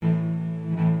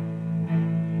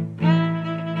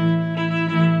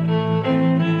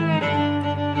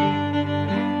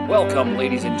Welcome,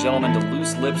 ladies and gentlemen, to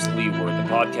Loose Lips Leeward. The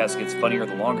podcast gets funnier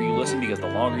the longer you listen, because the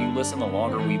longer you listen, the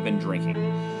longer we've been drinking.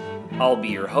 I'll be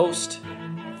your host,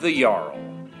 the Jarl.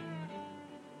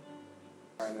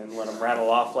 And then let them rattle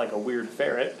off like a weird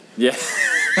ferret. Yeah.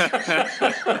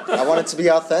 I want it to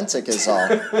be authentic is all.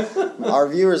 Our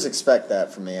viewers expect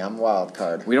that from me. I'm wild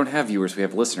card. We don't have viewers, we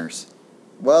have listeners.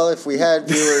 Well, if we had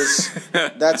viewers,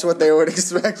 that's what they would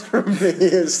expect from me,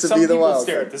 is to be the wild Some people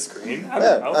stare card. at the screen. I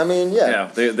don't know. I mean, yeah.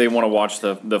 They want to watch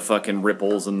the fucking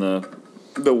ripples and the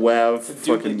web. The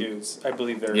doobly-doos, I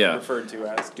believe they're referred to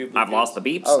as doobly-doos. I've lost the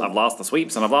beeps, Oh. I've lost the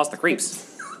sweeps, and I've lost the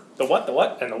creeps. The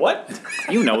what, and the what?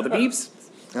 You know the beeps.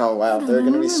 Oh, wow. There are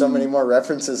going to be so many more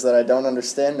references that I don't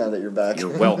understand now that you're back.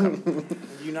 You're welcome.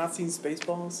 Have you not seen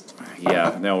Spaceballs?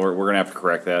 Yeah, no, we're going to have to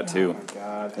correct that, too. Oh my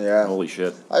god. Yeah. Holy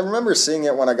shit. I remember seeing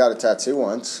it when I got a tattoo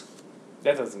once.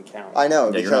 That doesn't count. I know,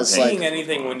 Yeah, you're not because, paying. Seeing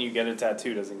anything when you get a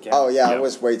tattoo doesn't count. Oh, yeah, I Yep.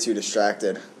 was way too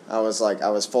distracted. I was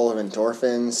full of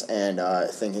endorphins and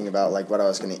thinking about, like, what I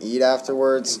was going to eat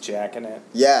afterwards. And jacking it.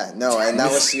 Yeah, no, and that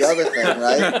was the other thing,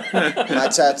 right? My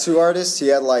tattoo artist, he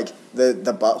had, like, the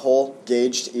butthole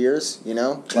gauged ears, you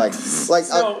know? Like So,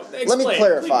 let me explain,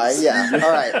 clarify, please. yeah.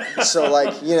 All right, so,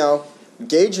 like, you know,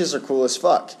 gauges are cool as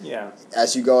fuck. Yeah.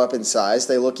 As you go up in size,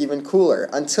 they look even cooler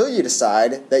until you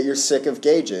decide that you're sick of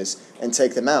gauges and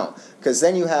take them out. Because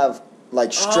then you have,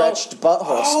 like, stretched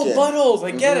butthole skin. buttholes,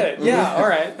 I get it. Yeah, all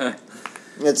right.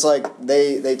 It's like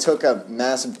they took a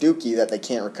massive dookie that they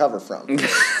can't recover from.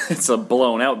 It's a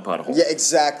blown out butthole. Yeah,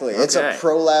 exactly. It's a Okay.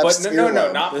 prolapsed But no,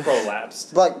 earlobe. not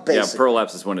prolapsed. Like, Yeah, basically.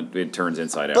 prolapse is when it turns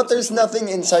inside out. But there's nothing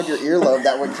inside your earlobe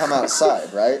that would come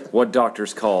outside, right? What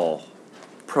doctors call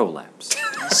prolapse.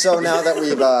 So now that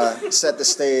we've set the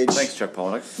stage Thanks, Chuck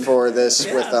Palahniuk. for this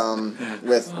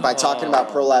by talking about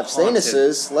prolapsed haunted.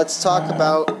 anuses, let's talk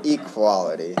about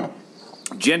equality.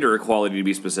 Gender equality, to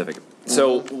be specific.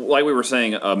 So, like we were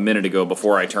saying a minute ago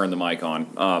before I turned the mic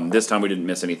on, this time we didn't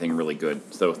miss anything really good,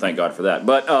 so thank God for that.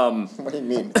 But, What do you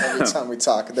mean? Every time we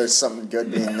talk, there's something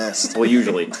good being missed. well,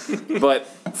 usually. But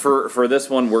for this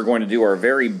one, we're going to do our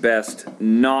very best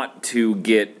not to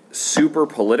get super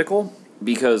political,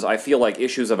 because I feel like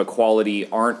issues of equality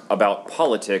aren't about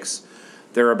politics,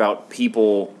 they're about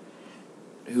people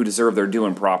who deserve their due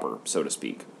and proper, so to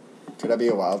speak. Could I be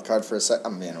a wild card for a sec?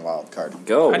 I'm being a wild card.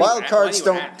 Go. Wild cards why do you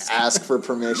don't ask? ask for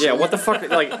permission. Yeah, what the fuck?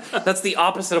 Like, that's the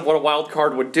opposite of what a wild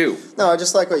card would do. No, I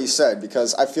just like what you said,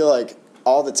 because I feel like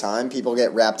all the time people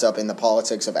get wrapped up in the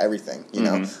politics of everything, you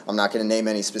know? I'm not going to name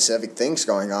any specific things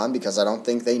going on because I don't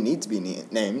think they need to be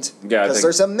named. Yeah, I because think-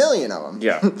 there's a million of them.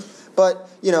 Yeah. But,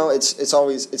 you know,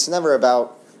 it's never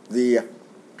about the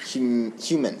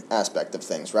human aspect of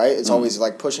things, right? It's always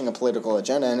like pushing a political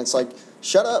agenda, and it's like,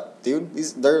 shut up, dude.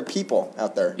 There are people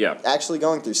out there actually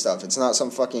going through stuff. It's not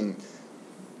some fucking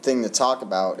thing to talk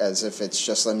about as if it's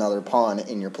just another pawn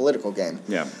in your political game.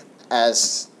 Yeah.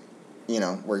 As, you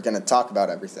know, we're going to talk about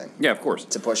everything Yeah, of course.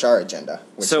 to push our agenda.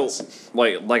 Which So, is,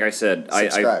 like I said,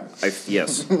 Subscribe.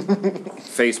 yes,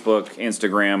 Facebook,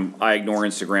 Instagram. I ignore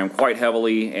Instagram quite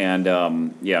heavily, and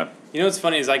yeah, You know what's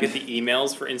funny is I get the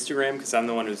emails for Instagram because I'm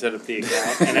the one who set up the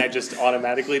account, and I just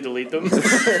automatically delete them.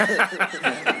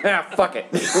 ah, fuck it.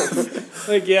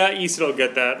 Like, yeah, Easton will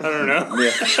get that. I don't know.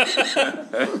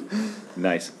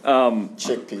 Nice.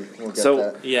 chickpea. We'll get So-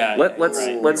 that. Yeah, let's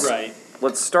you're right.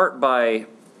 let's start by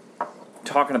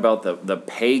talking about the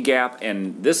pay gap,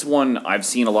 and this one I've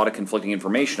seen a lot of conflicting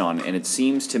information on, and it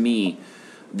seems to me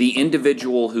the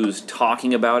individual who's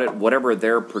talking about it, whatever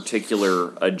their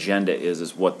particular agenda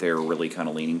is what they're really kind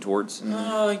of leaning towards.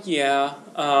 Yeah.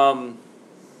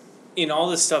 In all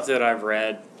the stuff that I've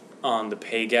read on the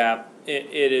pay gap,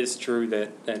 it is true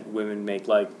that women make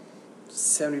like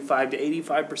 75 to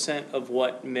 85% of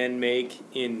what men make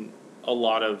in a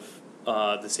lot of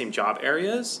the same job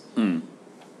areas.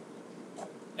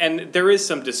 And there is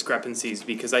some discrepancies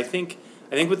because I think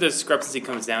what the discrepancy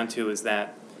comes down to is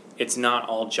that it's not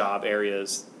all job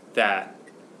areas that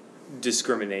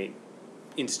discriminate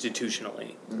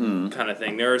institutionally, kind of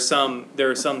thing. There are some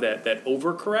that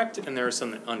overcorrect, and there are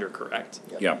some that undercorrect.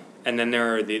 Yeah. And then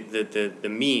there are the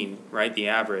mean, right, the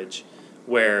average,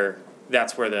 where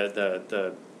that's where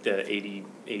the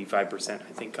 85% I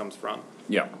think comes from.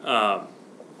 Yeah.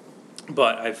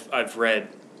 But I've read,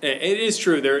 it is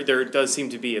true, there does seem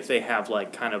to be, if they have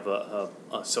like kind of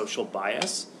a social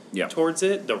bias towards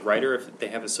it, the writer, if they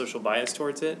have a social bias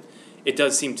towards it, it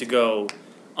does seem to go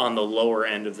on the lower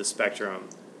end of the spectrum.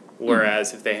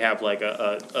 Whereas if they have like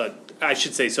a I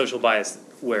should say social bias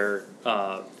where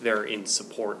they're in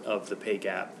support of the pay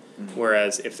gap.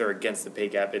 Whereas if they're against the pay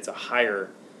gap, it's a higher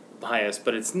bias,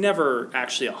 but it's never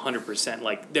actually 100%.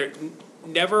 Like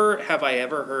never have I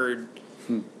ever heard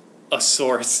a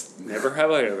source. Never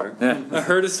have I ever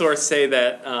heard a source say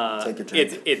that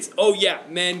it's oh yeah,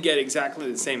 men get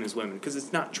exactly the same as women, because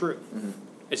it's not true. Mm-hmm.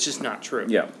 It's just not true.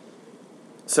 Yeah.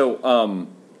 So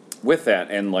with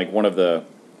that, and like one of the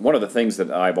things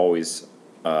that I've always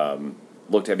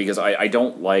looked at, because I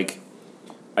don't want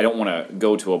to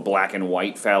go to a black and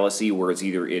white fallacy where it's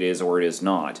either it is or it is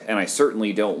not, and I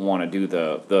certainly don't want to do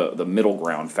the middle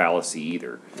ground fallacy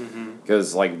either,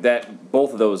 because like that,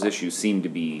 both of those issues seem to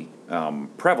be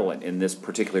prevalent in this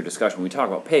particular discussion when we talk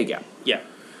about pay gap. Yeah.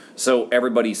 So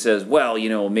everybody says, well,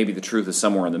 maybe the truth is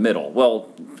somewhere in the middle. Well,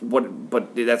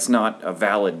 but that's not a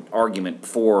valid argument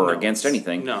for or against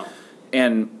anything. No.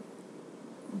 And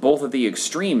both of the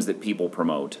extremes that people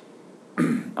promote,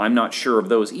 I'm not sure of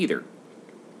those either.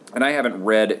 And I haven't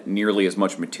read nearly as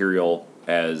much material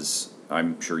as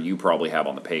I'm sure you probably have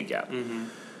on the pay gap. Mm-hmm.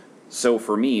 So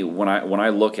for me, when I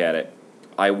look at it,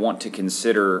 I want to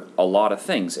consider a lot of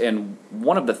things. And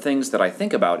one of the things that I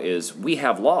think about is we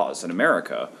have laws in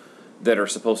America that are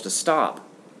supposed to stop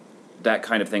that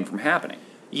kind of thing from happening.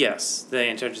 Yes, the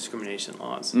anti-discrimination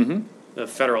laws. Mm-hmm. The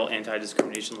federal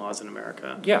anti-discrimination laws in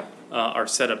America are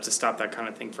set up to stop that kind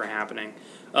of thing from happening.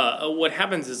 What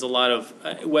happens is a lot of,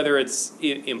 whether it's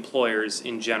employers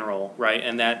in general, right,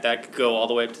 and that could go all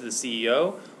the way up to the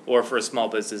CEO, or for a small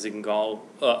business, it can go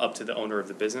up to the owner of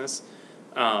the business.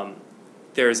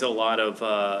 There's a lot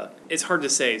of, it's hard to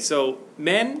say. So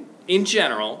men, in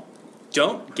general,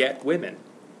 don't get women.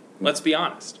 Let's be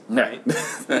honest, right?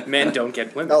 Men don't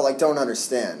get women. No, like, don't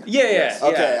understand. Yeah.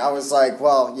 Okay, I was like,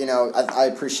 well, I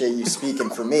appreciate you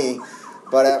speaking for me,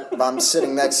 but if I'm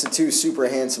sitting next to two super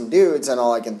handsome dudes, and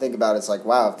all I can think about is like,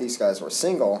 wow, if these guys were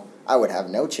single, I would have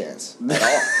no chance at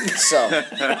all. So,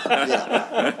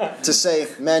 to say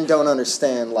men don't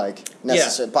understand, like,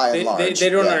 necessarily, by and large. They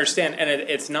don't understand, and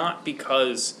it's not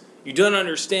because you don't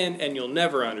understand and you'll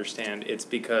never understand. It's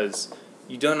because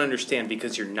you don't understand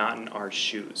because you're not in our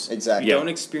shoes. Exactly. You don't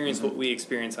experience what we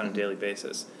experience on a daily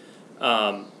basis.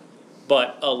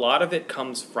 But a lot of it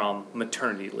comes from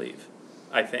maternity leave,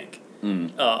 I think.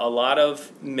 A lot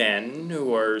of men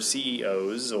who are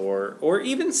CEOs, or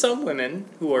even some women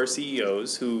who are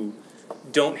CEOs who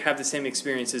don't have the same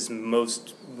experience as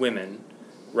most women,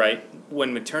 right?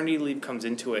 When maternity leave comes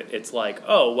into it, it's like,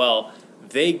 oh, well,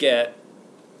 they get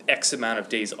X amount of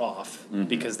days off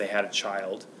because they had a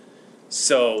child.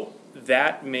 So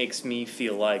that makes me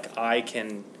feel like I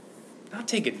can not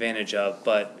take advantage of,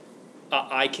 but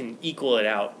I can equal it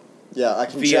out. Yeah, I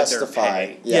can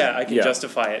justify. I can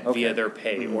justify it via their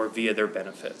pay or via their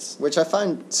benefits. Which I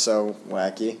find so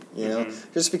wacky,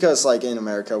 just because, like, in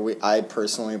America, I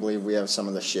personally believe we have some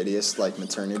of the shittiest, like,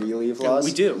 maternity leave laws.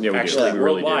 We do. Yeah, we actually, do.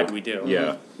 worldwide, we do.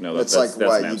 Yeah, no, that's like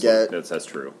what you get. That's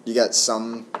true. You get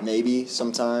some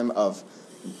time of,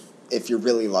 if you're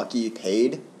really lucky,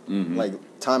 paid, like,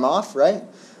 time off, right?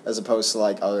 As opposed to,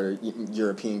 like, other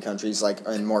European countries, like,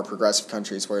 in more progressive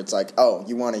countries where it's like, oh,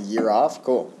 you want a year off?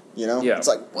 Cool. Yeah. It's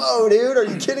like, whoa, dude, are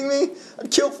you kidding me? I'd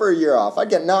kill for a year off. I'd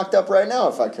get knocked up right now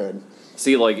if I could.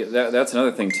 See, like, that's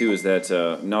another thing, too, is that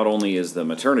not only is the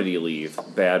maternity leave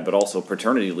bad, but also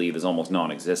paternity leave is almost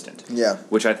non-existent. Yeah.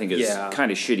 Which I think is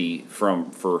kind of shitty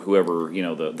for whoever,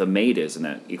 the maid is in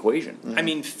that equation. Mm-hmm. I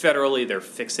mean, federally, they're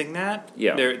fixing that.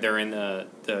 Yeah. They're in the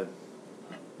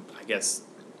I guess,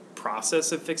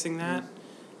 process of fixing that.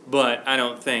 But I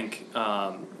don't think,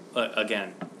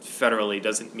 again, federally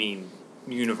doesn't mean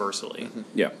universally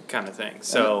kind of thing.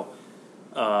 So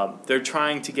they're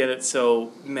trying to get it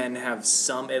so men have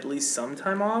at least some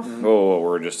time off. Oh,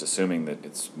 we're just assuming that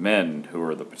it's men who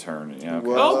are the paternity. Yeah,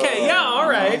 okay, all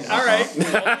right.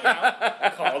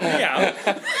 Call me out.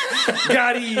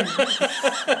 Got him.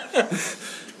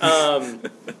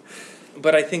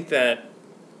 But I think that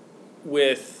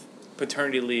with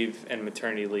paternity leave and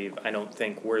maternity leave, I don't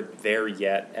think we're there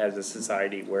yet as a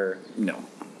society where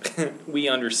we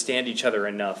understand each other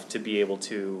enough to be able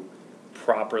to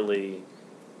properly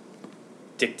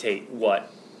dictate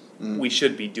what we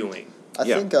should be doing. I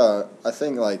think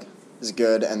like is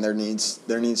good, and there needs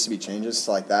to be changes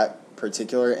to, like, that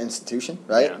particular institution,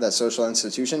 right? That social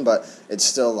institution, but it's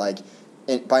still like,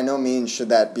 by no means should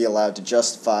that be allowed to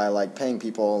justify, like, paying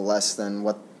people less than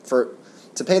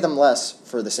to pay them less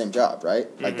for the same job, right?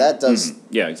 Like, that does.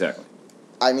 Yeah, exactly.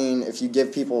 I mean, if you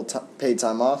give people paid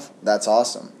time off, that's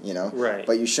awesome, Right.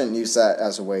 But you shouldn't use that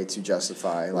as a way to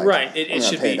justify, like, It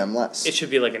should pay them less. It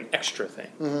should be like an extra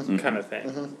thing, kind of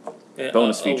thing.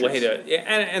 Bonus features. A way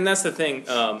and that's the thing.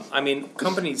 I mean,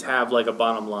 companies have, like, a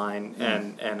bottom line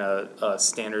and a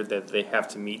standard that they have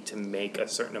to meet to make a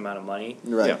certain amount of money.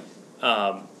 Right.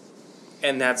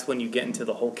 And that's when you get into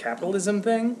the whole capitalism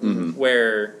thing,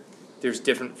 where there's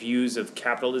different views of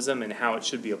capitalism and how it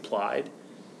should be applied.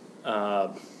 I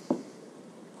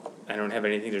don't have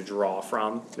anything to draw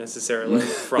from, necessarily,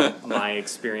 from my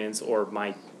experience or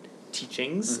my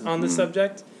teachings on the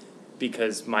subject,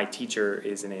 because my teacher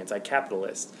is an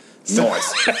anti-capitalist.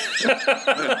 Nice.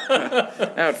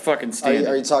 Out fucking standing.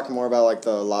 Are you talking more about like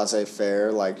the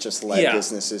laissez-faire, like just let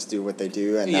businesses do what they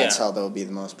do, and that's how they'll be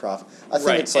the most profit? I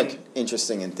think it's like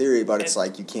interesting in theory, but it's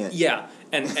like you can't. Yeah,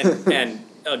 and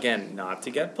again, not to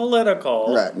get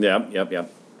political. Right.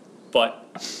 Yep. But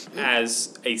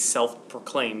as a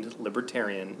self-proclaimed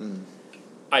libertarian,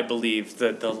 I believe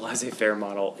that the laissez-faire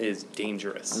model is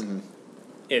dangerous.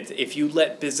 If you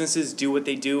let businesses do what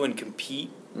they do and compete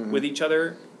with each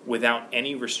other without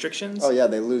any restrictions. Oh yeah,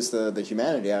 they lose the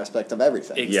humanity aspect of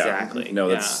everything. Exactly. Yeah. No,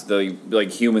 that's like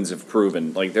humans have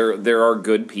proven. Like there are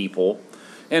good people,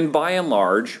 and by and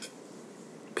large,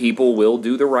 people will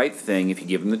do the right thing if you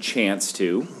give them the chance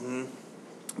to.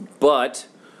 But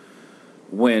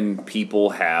when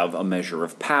people have a measure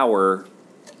of power,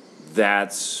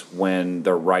 that's when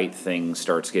the right thing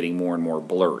starts getting more and more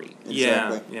blurry.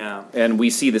 Exactly. Yeah. And we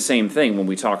see the same thing when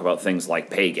we talk about things like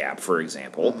pay gap, for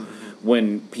example.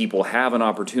 When people have an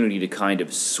opportunity to kind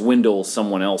of swindle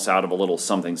someone else out of a little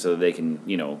something so that they can,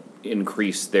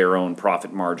 increase their own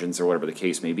profit margins or whatever the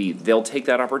case may be, they'll take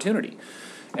that opportunity.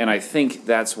 And I think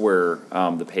that's where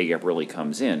the pay gap really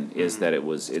comes in, is that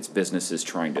it's businesses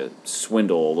trying to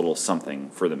swindle a little something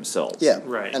for themselves. Yeah,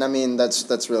 right. And I mean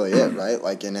that's really it, right?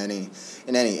 Like in any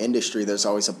industry, there's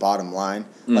always a bottom line.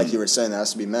 Like you were saying, that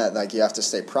has to be met. Like you have to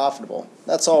stay profitable.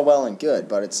 That's all well and good,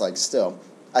 but it's like still,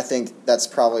 I think that's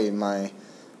probably my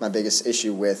biggest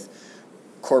issue with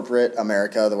corporate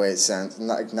America, the way it sounds.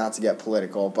 Not to get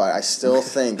political, but I still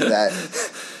think that.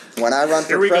 When I run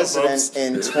for president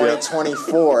in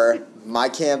 2024, my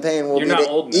campaign will be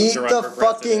to eat the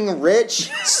fucking rich,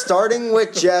 starting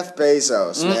with Jeff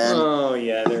Bezos, man. Oh,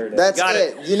 yeah, there it is. That's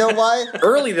it. You know why?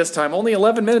 Early this time, only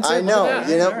 11 minutes in. I know.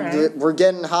 Right. We're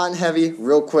getting hot and heavy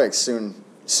real quick soon.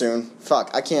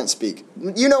 Fuck, I can't speak.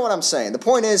 You know what I'm saying. The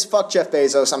point is, fuck Jeff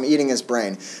Bezos. I'm eating his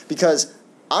brain. Because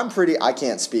I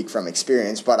can't speak from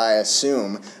experience, but I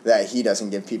assume that he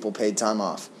doesn't give people paid time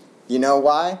off. You know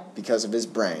why? Because of his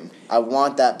brain. I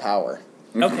want that power.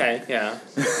 Okay, yeah.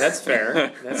 That's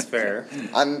fair.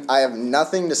 I have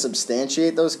nothing to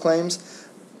substantiate those claims,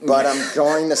 but I'm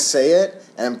going to say it,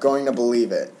 and I'm going to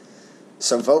believe it.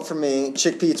 So vote for me,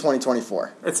 Chickpea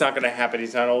 2024. It's not going to happen.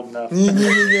 He's not old enough.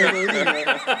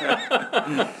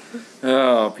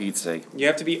 Oh, Pete's sake. You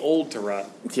have to be old to run.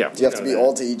 Yeah. Do you have to be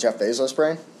old to eat Jeff Bezos'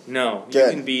 brain? No. Good.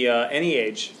 You can be any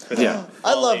age. For Yeah.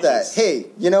 I love ages. that. Hey,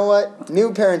 you know what?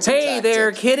 New parenting Hey tactic.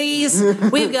 there, kiddies.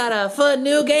 We've got a fun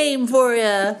new game for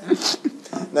you.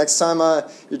 Next time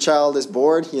your child is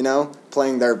bored,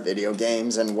 playing their video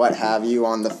games and what have you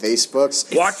on the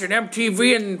Facebooks, Watching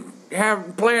MTV and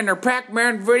playing their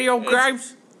Pac-Man video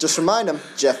games. just remind them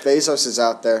Jeff Bezos is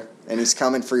out there and he's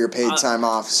coming for your paid time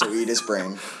off, so eat his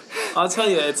brain. I'll tell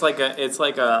you, it's like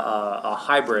a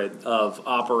hybrid of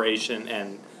Operation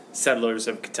and Settlers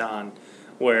of Catan,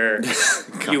 where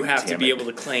you have to be able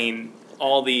to claim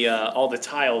all the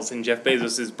tiles in Jeff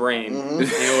Bezos' brain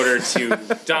in order to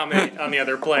dominate on the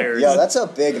other players. Yeah, that's a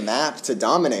big map to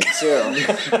dominate too.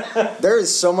 There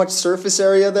is so much surface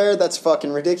area there, that's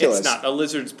fucking ridiculous. It's not. A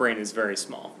lizard's brain is very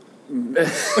small.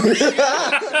 I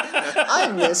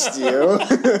missed you.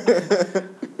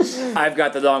 I've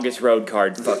got the longest road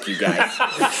card. Fuck you guys.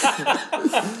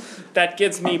 That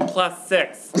gets me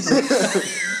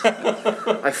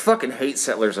 +6. I fucking hate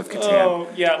Settlers of Catan. Oh,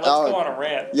 yeah, let's go on a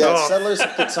rant. Yeah, Settlers of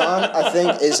Catan, I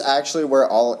think, is actually where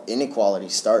all inequality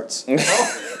starts.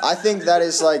 I think that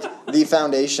is, like, the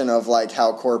foundation of, like,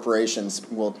 how corporations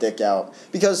will dick out.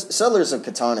 Because Settlers of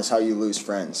Catan is how you lose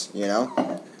friends,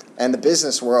 And the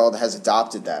business world has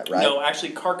adopted that, right? No,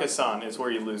 actually, Carcassonne is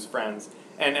where you lose friends.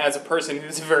 And as a person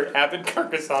who's a very avid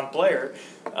Carcassonne player,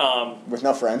 with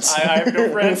no friends. I have no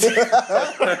friends.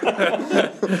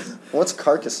 What's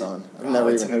Carcassonne? I've never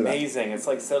It's even heard amazing. It's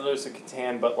like Settlers of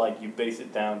Catan, but like you base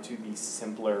it down to the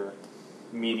simpler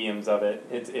mediums of it.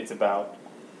 It's about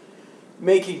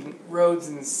making roads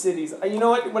and cities. You know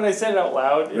what? When I said it out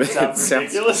loud, it sounds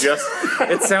ridiculous.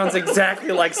 It sounds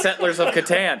exactly like Settlers of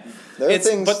Catan.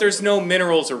 But there's no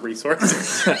minerals or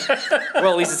resources.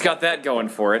 Well, at least it's got that going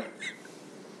for it.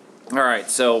 All right,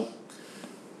 so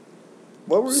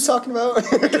What were we talking about?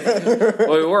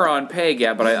 well, we were on pay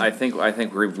gap, but I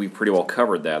think we pretty well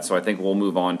covered that. So I think we'll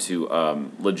move on to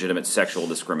legitimate sexual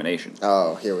discrimination.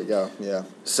 Oh, here we go. Yeah.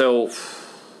 So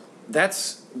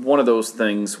that's one of those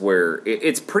things where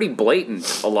it's pretty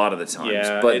blatant a lot of the times.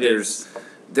 Yeah, but it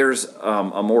there's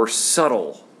a more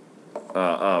subtle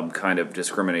kind of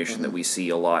discrimination that we see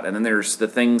a lot, and then there's the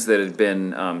things that have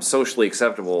been socially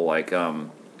acceptable, like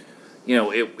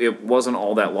it wasn't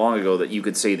all that long ago that you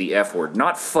could say the F word.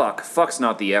 Not fuck. Fuck's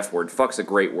not the F word. Fuck's a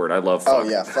great word. I love fuck. Oh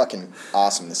yeah, fucking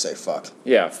awesome to say fuck.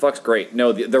 Yeah, fuck's great.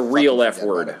 No, the real F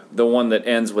word, the one that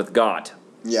ends with got.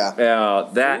 Yeah.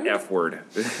 That F word.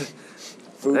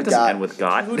 Food that doesn't end with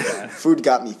got. Food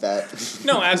got me fat.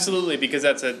 No, absolutely, because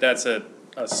that's a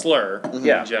slur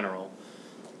in general.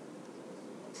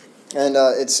 And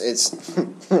it's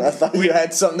I thought you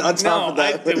had something on top of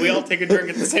that. Did we all take a drink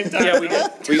at the same time? Yeah, we did.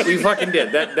 We fucking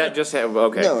did. That just happened.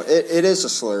 Okay. No, it is a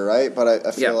slur, right? But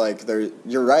I feel like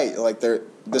you're right. Like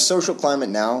the social climate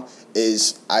now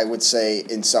is, I would say,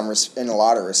 in a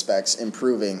lot of respects,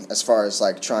 improving as far as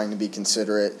like trying to be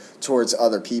considerate towards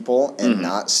other people and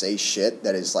not say shit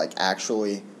that is like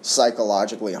actually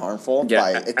psychologically harmful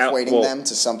by equating them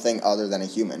to something other than a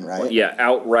human, right? Well, yeah,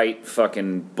 outright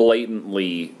fucking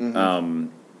blatantly,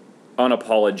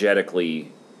 unapologetically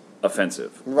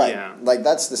offensive. Right. Yeah. Like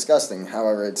that's disgusting.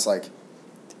 However, it's like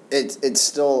it's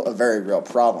still a very real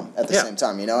problem at the same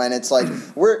time, and it's like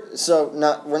we're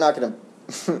not going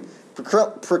to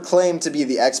proclaim to be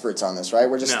the experts on this, right?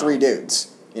 We're just three dudes.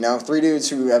 3 dudes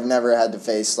who have never had to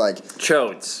face like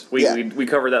chodes. We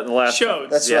covered that in the last chodes.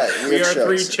 That's right. We are chodes.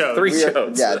 3 chodes. 3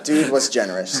 chodes. Yeah, dude was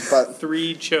generous, but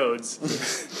 3 chodes.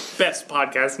 Best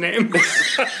podcast name.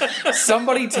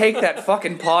 Somebody take that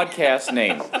fucking podcast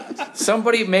name.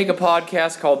 Somebody make a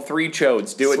podcast called 3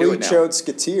 Chodes. Do it now. 3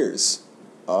 Chodeskateers.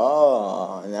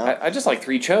 Oh, now I just like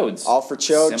 3 Chodes. All for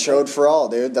chode, chode for all,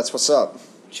 dude. That's what's up.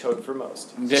 Chode for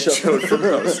most. Chode for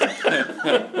most.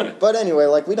 But anyway,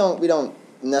 like we don't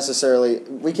necessarily,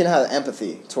 we can have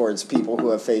empathy towards people who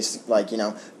have faced like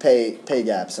pay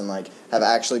gaps and like have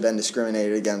actually been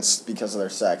discriminated against because of their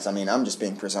sex. I mean, I'm just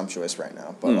being presumptuous right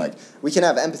now, but like we can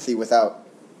have empathy without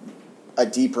a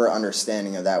deeper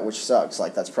understanding of that, which sucks.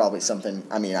 Like that's probably something,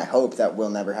 I mean, I hope that we'll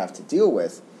never have to deal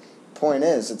with. Point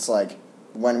is, it's like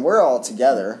when we're all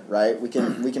together, right, we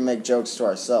can make jokes to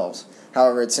ourselves.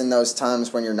 However, it's in those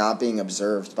times when you're not being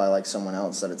observed by like someone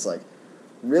else that it's like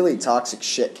really toxic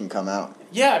shit can come out.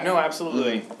 Yeah, no,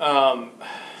 absolutely.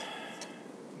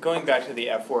 Going back to the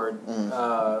F word,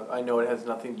 I know it has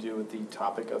nothing to do with the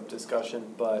topic of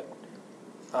discussion, but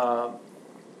a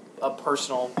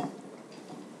personal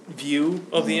view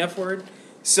of the F word.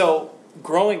 So,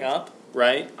 growing up,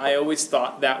 right, I always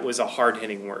thought that was a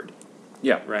hard-hitting word.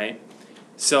 Yeah. Right?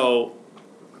 So,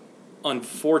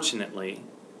 unfortunately,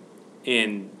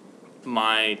 in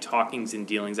my talkings and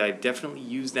dealings, I've definitely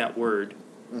used that word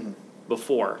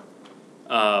before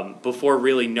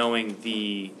really knowing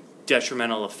the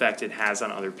detrimental effect it has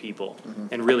on other people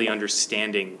and really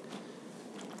understanding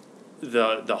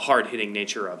the hard-hitting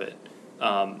nature of it.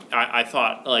 I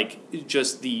thought, like,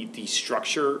 just the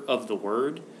structure of the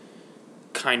word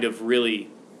kind of really,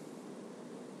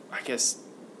 I guess,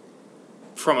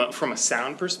 from a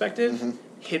sound perspective,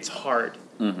 hits hard,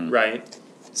 right?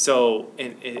 So,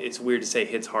 and it's weird to say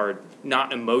hits hard,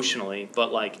 not emotionally,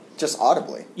 but like... Just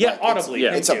audibly. Yeah, like audibly.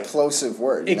 It's a plosive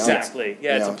word. Exactly.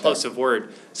 It's a plosive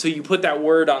word. So you put that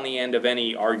word on the end of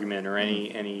any argument or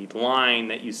any line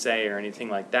that you say or anything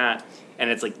like that, and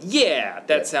it's like,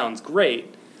 that sounds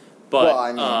great. But, well,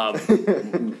 I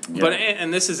mean... but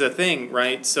and this is a thing,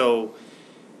 right? So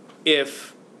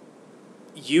if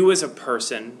you as a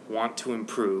person want to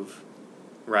improve,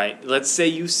 right? Let's say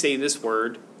you say this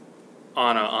word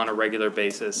on a regular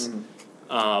basis,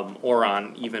 or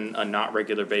on even a not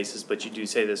regular basis, but you do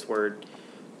say this word,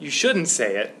 you shouldn't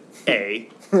say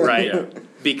it, right?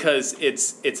 Because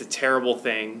it's a terrible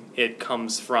thing. It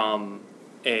comes from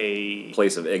a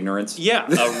place of ignorance.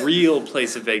 Yeah, a real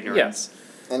place of ignorance.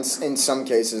 And in some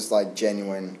cases, like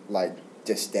genuine, like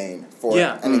disdain for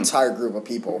an entire group of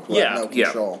people who have no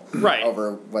control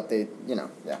over what they,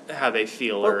 how they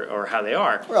feel or how they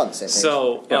are. We're on the same page.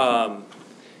 So,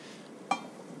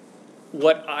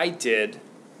 what I did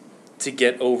to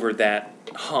get over that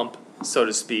hump, so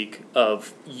to speak,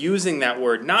 of using that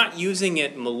word, not using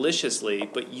it maliciously,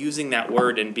 but using that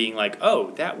word and being like,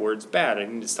 oh, that word's bad, I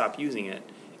need to stop using it,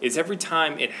 is every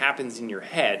time it happens in your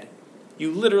head,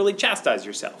 you literally chastise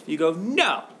yourself. You go,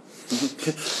 no,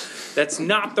 that's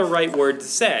not the right word to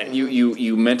say.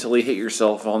 You mentally hit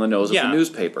yourself on the nose with a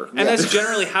newspaper. And that's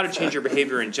generally how to change your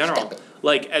behavior in general.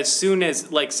 Like, as soon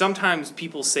as, like, sometimes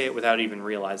people say it without even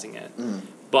realizing it.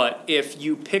 But if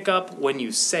you pick up when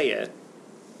you say it,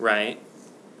 right,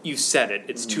 you said it.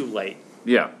 It's too late.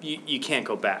 Yeah. You can't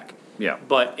go back. Yeah.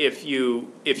 But if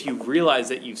you realize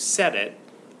that you said it,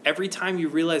 every time you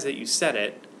realize that you said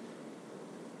it,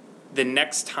 the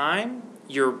next time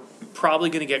you're probably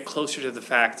going to get closer to the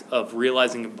fact of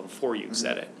realizing it before you've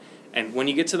said it. And when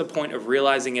you get to the point of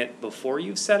realizing it before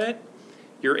you've said it,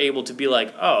 you're able to be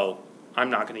like, oh, I'm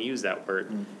not going to use that word.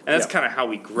 And that's kind of how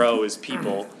we grow as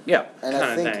people. Yeah. And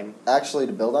I think, actually,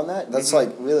 to build on that, that's like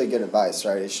really good advice,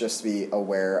 right? It's just to be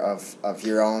aware of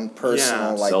your own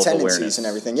personal like tendencies and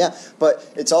everything. Yeah. But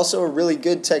it's also a really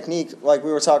good technique, like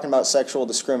we were talking about sexual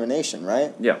discrimination,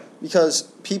 right? Yeah.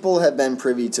 Because people have been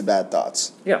privy to bad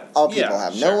thoughts. Yeah. All people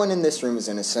have. Sure. No one in this room is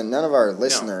innocent. None of our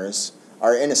listeners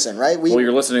are innocent, right? Well,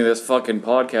 you're listening to this fucking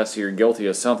podcast, so you're guilty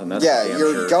of something. That's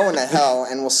you're going to hell,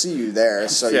 and we'll see you there,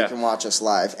 so you can watch us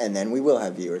live, and then we will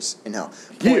have viewers in hell.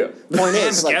 Point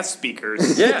is, and guest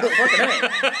speakers.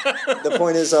 The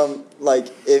point is, like,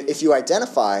 if you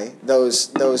identify those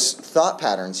thought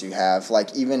patterns you have,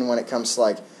 like even when it comes to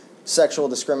like sexual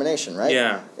discrimination, right?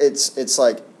 Yeah. It's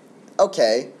like,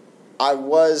 okay, I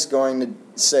was going to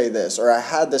say this, or I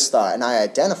had this thought, and I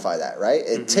identify that, right?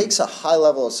 It takes a high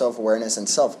level of self-awareness and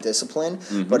self-discipline,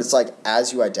 but it's like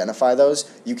as you identify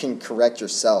those, you can correct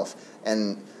yourself.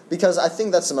 And because I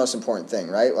think that's the most important thing,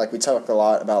 right? Like we talk a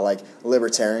lot about like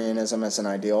libertarianism as an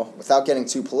ideal. Without getting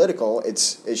too political, it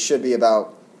should be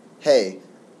about, hey,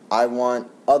 I want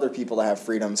other people to have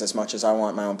freedoms as much as I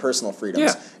want my own personal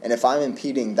freedoms. Yeah. And if I'm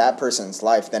impeding that person's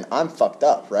life, then I'm fucked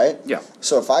up, right? Yeah.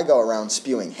 So if I go around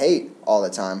spewing hate all the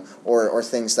time or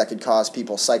things that could cause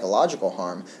people psychological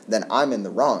harm, then I'm in the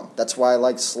wrong. That's why I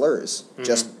like slurs.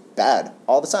 Just bad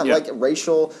all the time. Like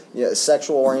racial,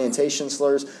 sexual orientation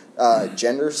slurs,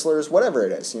 gender slurs, whatever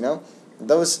it is,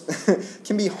 Those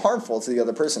can be harmful to the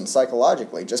other person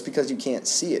psychologically. Just because you can't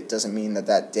see it doesn't mean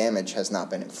that damage has not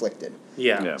been inflicted.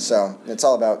 Yeah. So it's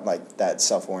all about like that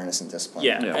self-awareness and discipline.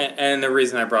 Yeah. And the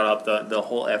reason I brought up the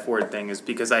whole F word thing is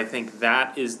because I think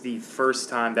that is the first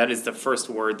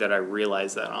word that I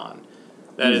realized that on.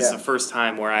 That is the first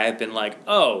time where I have been like,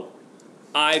 oh,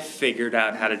 I figured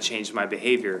out how to change my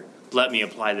behavior. Let me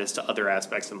apply this to other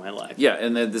aspects of my life. Yeah,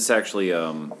 and this actually,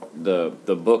 the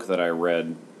book that I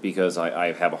read, because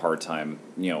I have a hard time,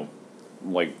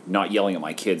 like not yelling at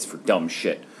my kids for dumb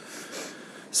shit.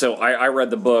 So I read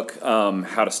the book,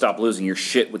 How to Stop Losing Your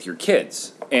Shit with Your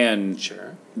Kids. And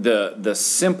the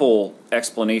simple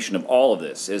explanation of all of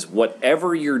this is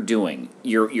whatever you're doing,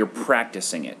 you're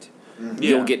practicing it.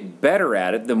 You'll get better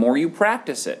at it the more you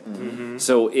practice it.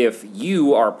 So if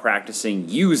you are practicing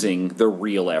using the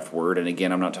real F word, and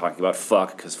again, I'm not talking about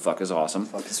fuck, because fuck is awesome.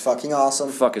 Fuck is fucking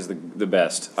awesome. Fuck is the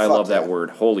best. I love that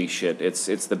word. Holy shit.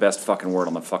 It's the best fucking word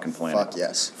on the fucking planet. Fuck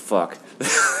yes. Fuck.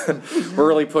 We're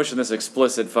really pushing this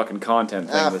explicit fucking content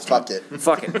thing this time. Fuck it.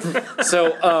 Fuck it.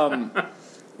 So,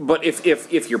 but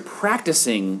if you're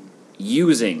practicing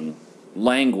using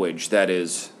language that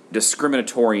is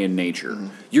discriminatory in nature,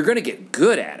 you're going to get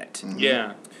good at it.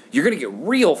 Yeah. You're going to get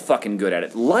real fucking good at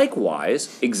it.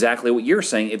 Likewise, exactly what you're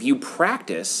saying, if you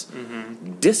practice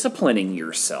disciplining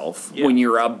yourself when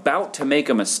you're about to make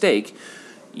a mistake,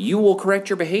 you will correct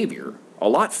your behavior a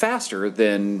lot faster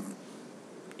than,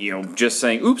 just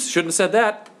saying, oops, shouldn't have said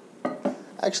that.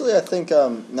 Actually, I think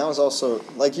that was also,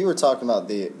 like you were talking about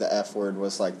the F word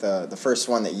was like the first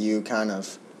one that you kind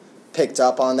of picked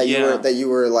up on, that you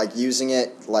were like using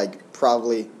it like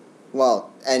probably, well,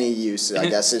 any use I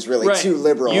guess is really too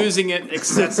liberal. Using it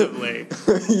excessively.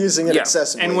 Using it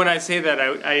excessively. And when I say that,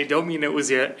 I don't mean it was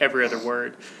every other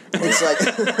word. It's like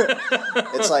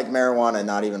it's like marijuana,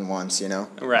 not even once,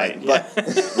 Right. Like, but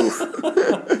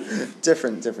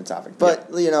different topic. But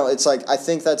it's like I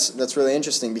think that's really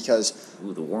interesting because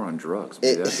the war on drugs.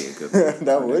 Maybe that'd be a good one.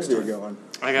 That would be a good one.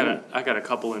 I got a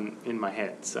couple in my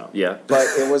head. So yeah. But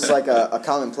it was like a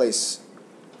commonplace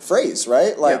phrase,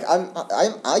 right? Like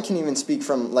I can even speak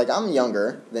from, like, I'm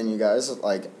younger than you guys,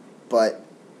 like, but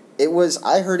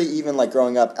I heard it even like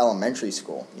growing up elementary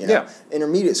school,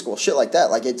 intermediate school, shit like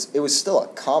that. Like it was still a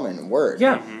common word.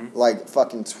 Yeah. Like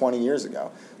fucking 20 years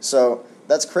ago. So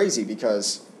that's crazy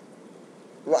because,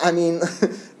 well, I mean,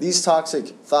 these toxic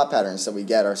thought patterns that we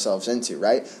get ourselves into,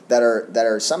 right? That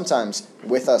are sometimes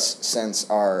with us since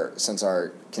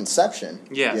our conception.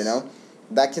 Yes.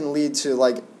 That can lead to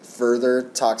like further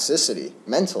toxicity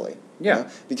mentally. Yeah.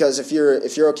 Because if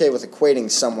you're okay with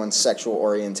equating someone's sexual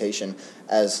orientation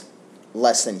as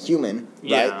less than human,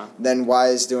 right? Then why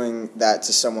is doing that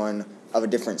to someone of a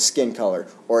different skin color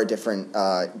or a different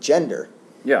gender?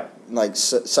 Yeah. Like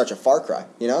such a far cry,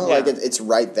 Like it's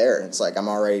right there. It's like I'm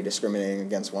already discriminating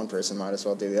against one person, might as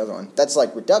well do the other one. That's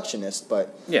like reductionist,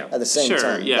 but at the same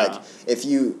time, like if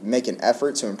you make an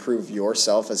effort to improve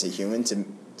yourself as a human to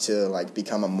to like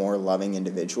become a more loving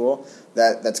individual,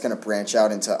 that's going to branch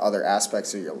out into other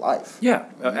aspects of your life. Yeah,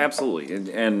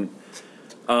 absolutely. And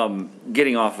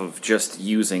getting off of just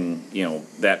using,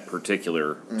 that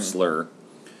particular slur,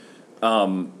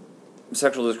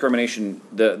 sexual discrimination,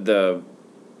 the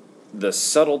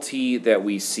subtlety that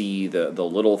we see, the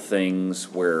little things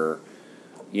where,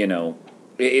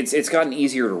 it's gotten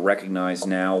easier to recognize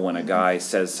now when a guy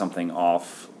says something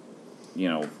off,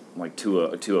 like to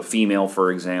a female,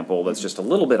 for example, that's just a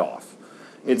little bit off.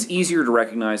 It's easier to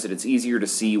recognize it. It's easier to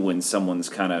see when someone's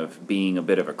kind of being a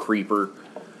bit of a creeper.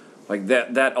 Like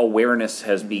that awareness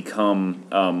has become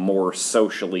more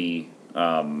socially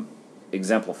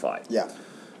exemplified. Yeah.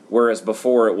 Whereas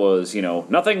before it was,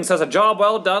 nothing says a job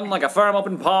well done like a firm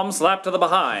open palm slapped to the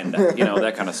behind.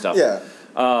 That kind of stuff. Yeah.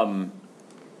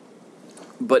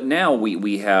 But now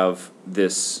we have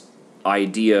this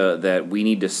idea that we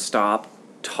need to stop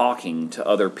talking to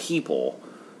other people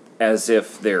as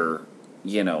if they're,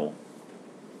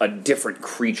 a different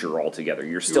creature altogether.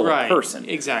 You're still a person.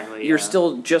 Exactly. You're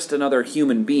still just another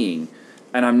human being.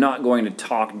 And I'm not going to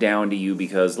talk down to you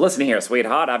because, listen here,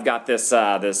 sweetheart, I've got this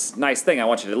this nice thing I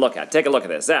want you to look at. Take a look at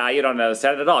this. You don't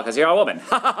understand it at all because you're a woman.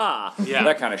 Ha ha ha. Yeah.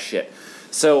 That kind of shit.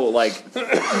 So, like,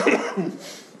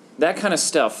 that kind of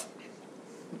stuff,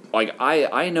 like,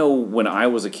 I know when I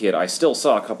was a kid, I still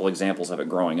saw a couple examples of it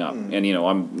growing up. And,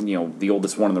 I'm, the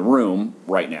oldest one in the room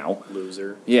right now.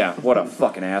 Loser. Yeah, what a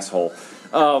fucking asshole.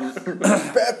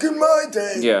 Back in my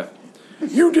day. Yeah.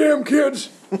 You damn kids!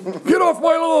 Get off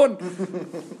my lawn!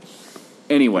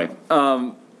 Anyway,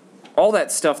 all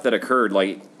that stuff that occurred,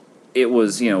 like, it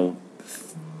was,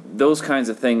 those kinds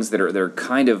of things they're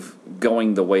kind of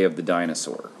going the way of the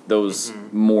dinosaur. Those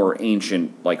more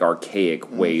ancient, like,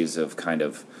 archaic ways of kind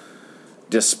of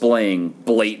displaying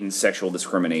blatant sexual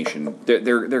discrimination.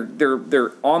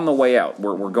 They're on the way out.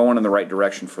 We're going in the right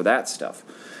direction for that stuff.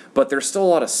 But there's still a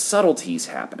lot of subtleties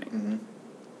happening.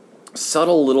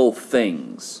 Subtle little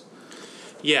things.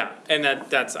 Yeah, and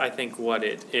that's I think what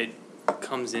it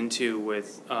comes into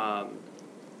with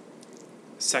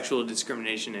sexual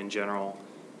discrimination in general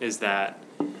is that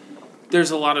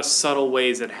there's a lot of subtle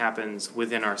ways it happens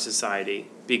within our society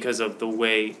because of the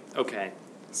way. Okay,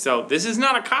 so this is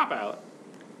not a cop out,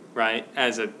 right?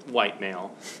 As a white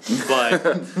male,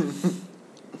 but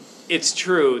it's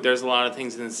true. There's a lot of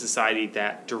things in the society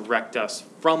that direct us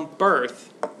from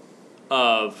birth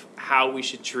of how we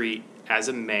should treat as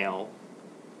a male,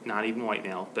 not even white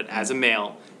male, but as a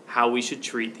male, how we should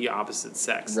treat the opposite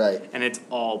sex. Right. And it's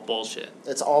all bullshit.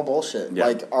 It's all bullshit. Yeah.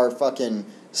 Like, our fucking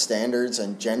standards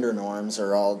and gender norms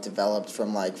are all developed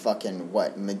from, like, fucking,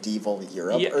 medieval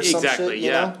Europe or some exactly, shit, you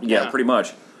yeah. know? Yeah, pretty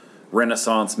much.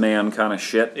 Renaissance man kind of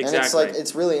shit. Exactly. And it's, like,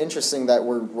 it's really interesting that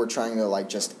we're trying to, like,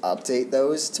 just update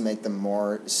those to make them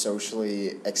more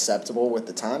socially acceptable with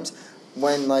the times,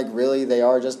 when, like, really they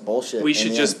are just bullshit. We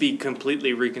should just be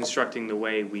completely reconstructing the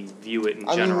way we view it in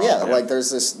I general. mean, yeah, like,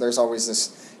 there's always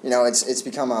this, it's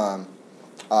become a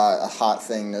hot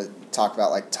thing to talk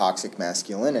about, like, toxic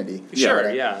masculinity.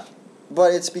 Sure, yeah.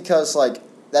 But it's because, like,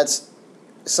 that's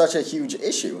such a huge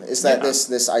issue, is that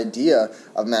this idea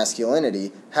of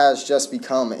masculinity has just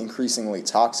become increasingly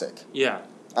toxic. Yeah.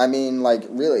 I mean, like,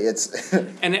 really, it's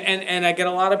and I get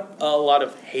a lot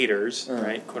of haters,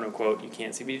 right? Quote unquote. You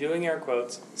can't see me doing air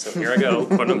quotes, so here I go.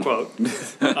 Quote unquote.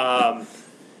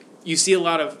 You see a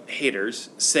lot of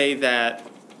haters say that,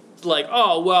 like,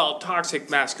 oh well, toxic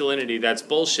masculinity, that's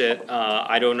bullshit.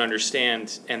 I don't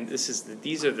understand. And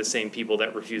these are the same people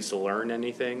that refuse to learn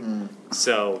anything.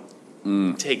 So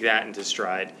take that into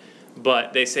stride.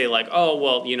 But they say, like, oh,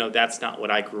 well, that's not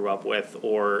what I grew up with.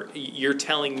 Or you're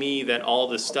telling me that all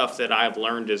the stuff that I've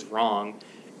learned is wrong.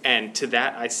 And to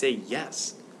that, I say,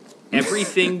 yes.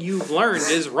 Everything you've learned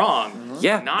is wrong.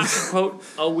 Yeah. Not to quote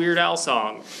a Weird Al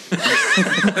song.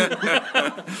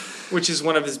 Which is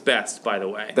one of his best, by the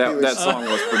way. That song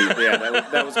was pretty... Yeah,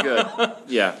 that was good.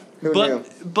 Yeah. Who knew?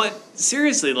 But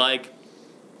seriously, like,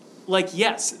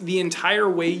 yes, the entire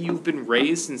way you've been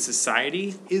raised in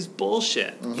society is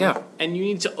bullshit. Yeah. And you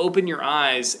need to open your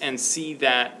eyes and see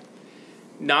that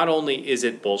not only is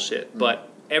it bullshit, but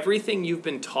everything you've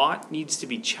been taught needs to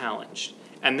be challenged.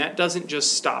 And that doesn't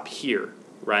just stop here,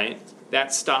 right?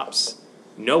 That stops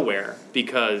nowhere,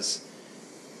 because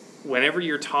whenever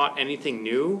you're taught anything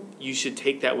new, you should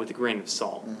take that with a grain of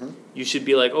salt. You should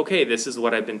be like, okay, this is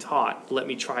what I've been taught. Let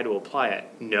me try to apply it.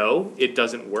 No, it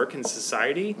doesn't work in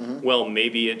society. Well,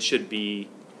 maybe it should be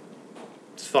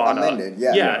thought amended. of.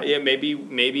 Yeah.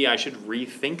 Maybe I should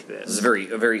rethink this. This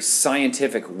is a very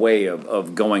scientific way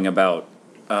of going about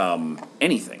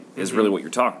anything is really what you're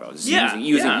talking about. It's Yeah,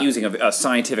 using a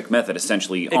scientific method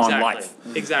essentially on life.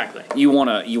 Exactly. You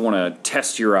wanna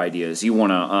test your ideas. You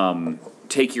wanna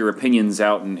take your opinions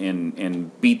out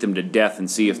and beat them to death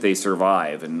and see if they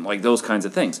survive and like those kinds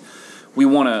of things. We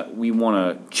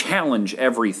wanna challenge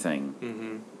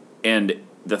everything, and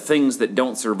the things that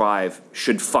don't survive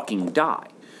should fucking die.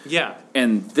 Yeah.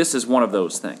 And this is one of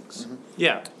those things.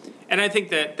 Yeah. And I think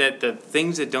that the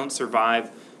things that don't survive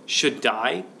should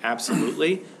die,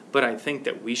 absolutely, but I think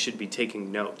that we should be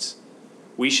taking notes.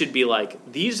 We should be like,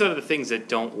 these are the things that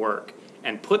don't work,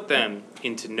 and put them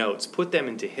into notes, put them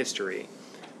into history,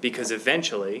 because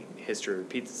eventually, history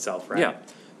repeats itself, right? Yeah.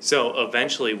 So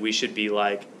eventually we should be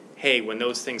like, hey, when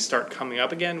those things start coming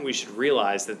up again, we should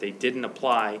realize that they didn't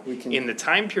apply in the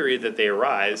time period that they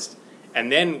arised, and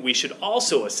then we should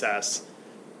also assess,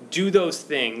 do those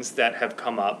things that have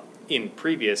come up in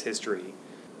previous history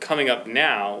coming up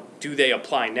now, do they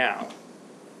apply now?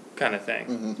 Kind of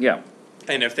thing. Yeah.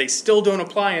 And if they still don't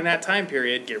apply in that time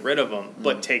period, get rid of them,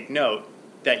 but take note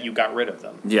that you got rid of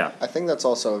them. Yeah. I think that's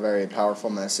also a very powerful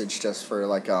message just for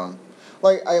like I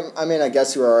mean I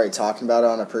guess you were already talking about it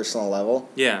on a personal level.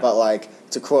 Yeah. But like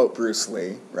to quote Bruce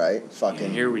Lee, right?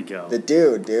 Fucking Here we go. The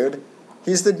dude.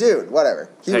 He's the dude,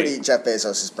 whatever. He would eat Jeff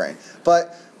Bezos' brain.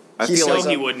 But I feel No, like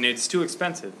he wouldn't. It's too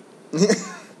expensive.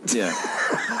 Yeah.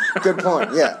 Good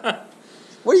point, yeah.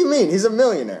 What do you mean? He's a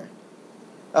millionaire.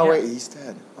 Oh, Yeah. wait, he's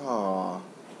dead. Oh.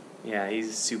 Yeah,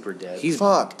 he's super dead. He's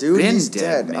Fuck, dude, been he's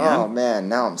dead, dead. man. Oh, man,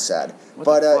 now I'm sad. What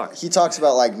But the fuck? he talks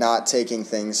about, like, not taking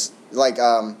things, like,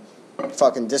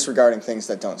 fucking disregarding things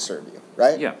that don't serve you,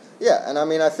 right? Yeah. Yeah, and I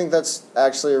mean, I think that's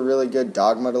actually a really good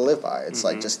dogma to live by. It's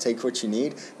like, just take what you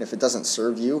need, and if it doesn't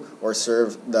serve you or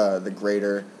serve the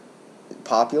greater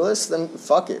populace, then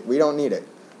fuck it. We don't need it.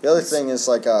 The other thing is,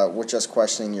 like, with just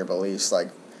questioning your beliefs, like,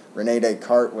 Rene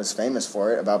Descartes was famous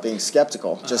for it, about being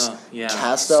skeptical. Just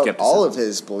cast out all of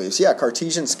his beliefs. Yeah,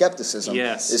 Cartesian skepticism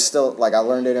is still, like, I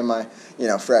learned it in my,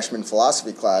 freshman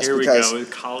philosophy class. Here because we go,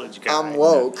 college guy. I'm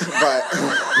woke,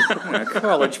 but...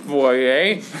 college boy,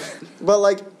 eh? But,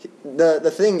 like, the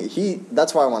thing,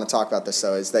 that's why I want to talk about this,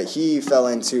 though, is that he fell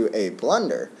into a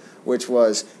blunder, which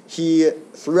was he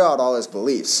threw out all his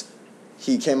beliefs.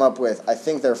 He came up with, I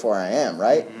think, therefore I am,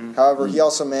 right? However, he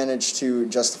also managed to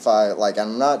justify, like,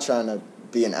 I'm not trying to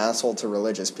be an asshole to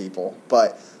religious people,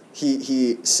 but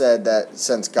he said that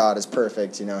since God is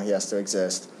perfect, he has to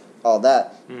exist, all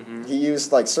that. He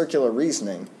used, like, circular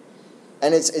reasoning.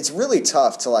 And it's really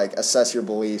tough to, like, assess your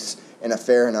beliefs in a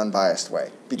fair and unbiased way.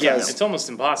 Because it's almost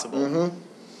impossible.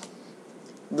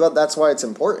 But that's why it's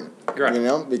important,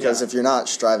 Right. Because if you're not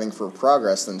striving for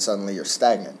progress, then suddenly you're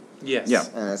stagnant. Yes. Yeah.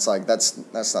 And it's like, that's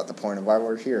not the point of why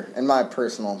we're here. In my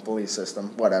personal belief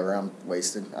system, whatever, I'm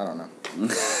wasted. I don't know.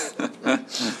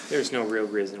 There's no real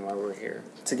reason why we're here.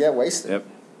 To get wasted. Yep.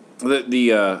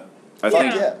 I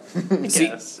think. Yeah.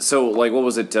 See, so like, what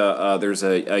was it? There's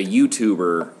a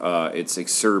YouTuber. It's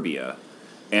Exurbia,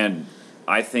 and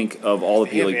I think of all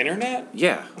the They have people. internet?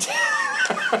 Yeah.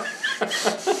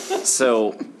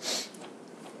 So,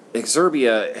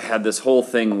 Exurbia had this whole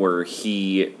thing where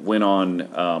he went on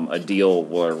a deal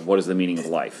where what is the meaning of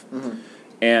life,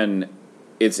 and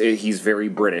he's very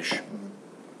British.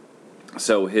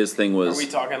 So his thing was. Are we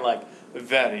talking like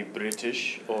very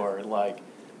British or like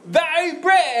very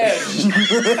British?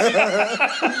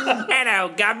 Hello,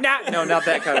 governor. No, not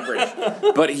that kind of British.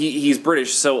 But he's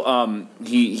British, so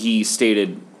he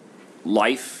stated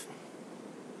life.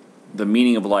 The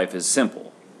meaning of life is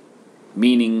simple.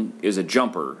 Meaning is a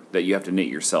jumper that you have to knit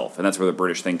yourself, and that's where the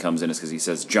British thing comes in. Is because he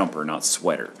says jumper, not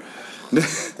sweater.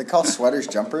 They call sweaters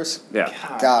jumpers? Yeah.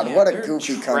 God, what a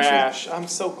goofy country. Trash. I'm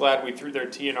so glad we threw their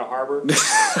tea in a harbor.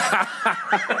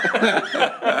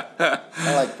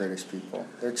 I like British people.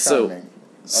 They're charming.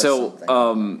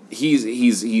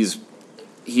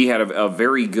 He had a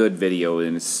very good video,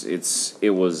 and it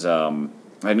was.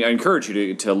 I encourage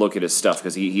you to look at his stuff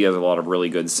because he has a lot of really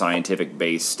good scientific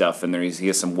based stuff, and he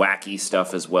has some wacky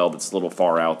stuff as well that's a little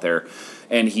far out there,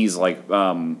 and he's like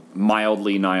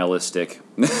mildly nihilistic,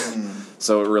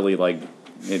 so it really like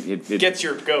it gets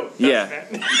your goat. Yeah,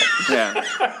 yeah.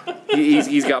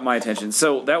 He's got my attention.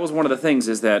 So that was one of the things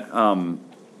is that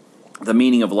the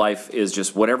meaning of life is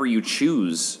just whatever you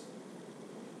choose.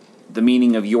 The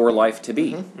meaning of your life to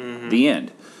be, the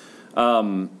end.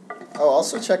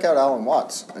 Also check out Alan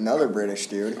Watts, another British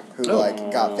dude who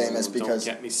got famous because.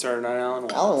 Don't get me started on Alan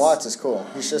Watts. Alan Watts is cool.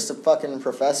 He's just a fucking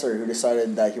professor who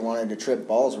decided that he wanted to trip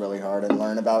balls really hard and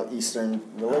learn about Eastern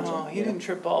religion. Oh, he didn't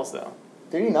trip balls though.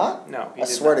 Did he not? No, I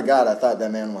swear to God, I thought that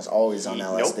man was always on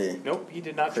LSD. Nope, he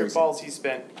did not trip balls. He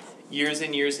spent years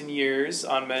and years and years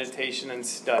on meditation and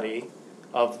study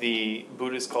of the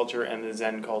Buddhist culture and the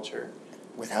Zen culture.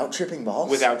 Without tripping balls?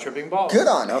 Without tripping balls. Good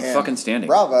on him. Fucking standing.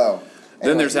 Bravo.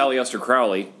 Then there's Aleister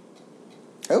Crowley.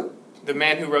 Who? The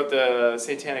man who wrote the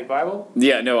Satanic Bible?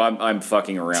 Yeah, no, I'm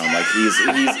fucking around. Like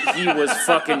he was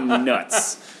fucking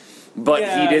nuts. But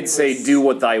Yeah, he did say, "Do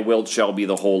what thy wilt shall be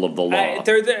the whole of the law."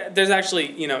 There's actually,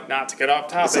 not to get off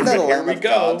topic, Isn't that but a here Lamb we of go.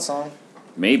 God song?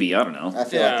 Maybe, I don't know. I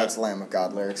feel Yeah. like that's Lamb of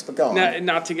God lyrics, but go on.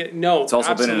 Not to get no. It's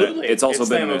also been in a- absolutely. it's also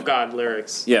been Lamb in a- of God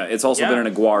lyrics. Yeah, it's also Yeah. been an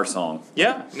Aguar song.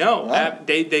 Yeah, no, Wow.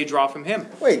 they draw from him.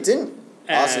 Wait, didn't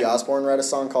Ozzy And- Osbourne write a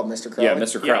song called Mr. Crowley? Yeah,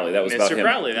 Mr. Crowley. That was about Mr. him.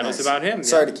 Crowley, that was Nice. about him.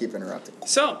 Sorry yeah. to keep interrupting.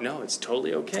 So no, it's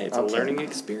totally okay. It's a Okay. learning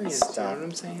experience. Stop. You know what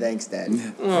I'm saying? Thanks, Dad.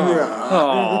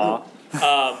 Aww.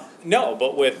 No,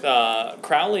 but with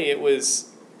Crowley, it was.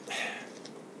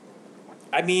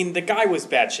 I mean, the guy was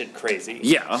batshit crazy.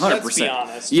 Yeah, 100%. Let's be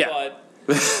honest. Yeah.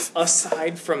 But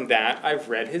aside from that, I've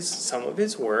read some of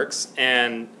his works,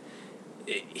 and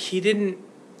he didn't.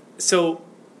 So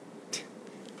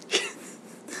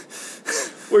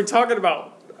we're talking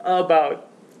about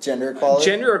Gender equality?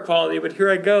 gender equality, but here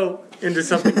I go into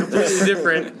something completely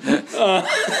different.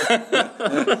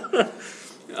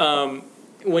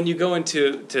 When you go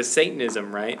into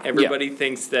Satanism, right? Everybody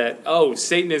thinks that,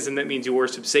 Satanism, that means you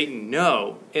worship Satan.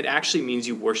 No, it actually means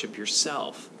you worship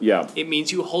yourself. Yeah. It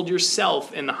means you hold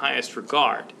yourself in the highest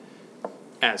regard,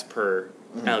 as per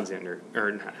Alexander,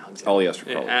 or not Alexander. Aleister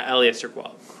Crowley. Aleister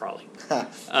Crowley.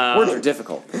 Words are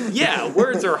difficult. Yeah,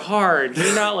 words are hard.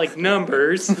 They're not like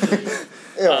numbers.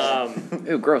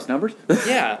 Ew, gross numbers.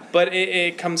 Yeah, but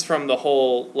it comes from the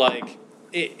whole, like,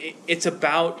 it's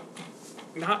about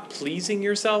not pleasing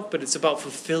yourself, but it's about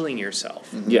fulfilling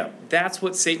yourself. Yeah. That's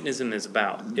what Satanism is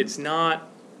about. It's not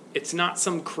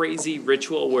some crazy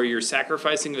ritual where you're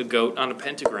sacrificing a goat on a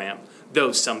pentagram,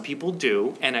 though some people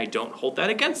do, and I don't hold that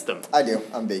against them. I do.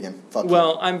 I'm vegan. Fuck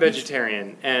Well, I'm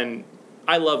vegetarian, and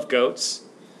I love goats,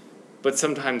 but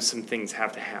sometimes some things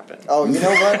have to happen. Oh, you know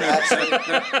what?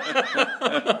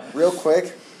 Actually, real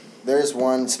quick, there's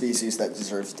one species that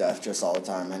deserves death just all the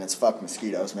time, and it's fuck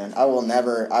mosquitoes, man. I will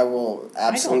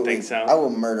absolutely. think so. I will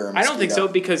murder a mosquito. I don't think so,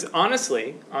 because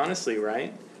honestly,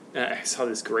 right? I saw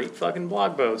this great fucking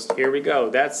blog post. Here we go.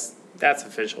 That's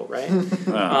official, right?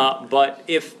 But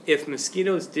if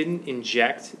mosquitoes didn't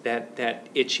inject that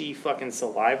itchy fucking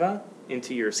saliva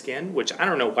into your skin, which I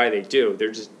don't know why they do,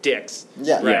 they're just dicks.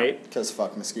 Yeah. Right? Because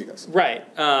fuck mosquitoes. Right.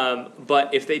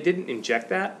 But if they didn't inject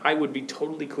that, I would be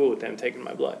totally cool with them taking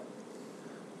my blood.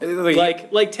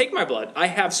 Like take my blood. I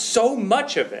have so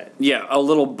much of it. Yeah, a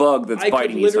little bug that's I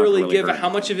biting could you is not literally really give. hurting. How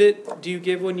much of it do you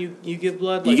give when you give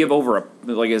blood? You Like give over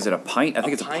is it a pint? I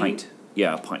think it's a pint? pint.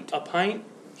 Yeah, a pint. a pint.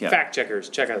 Yeah. Fact checkers,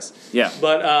 check us. Yeah.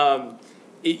 But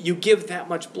you give that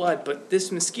much blood, but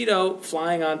this mosquito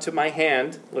flying onto my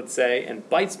hand, let's say, and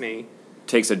bites me,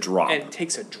 Takes a drop. and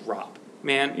takes a drop,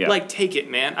 man. Yeah. Like take it,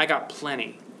 man. I got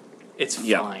plenty. It's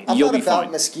fine. I'm You'll not be about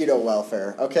fine. mosquito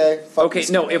welfare, okay? Fuck Okay,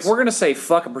 no, mosquitoes. if we're gonna say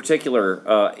fuck a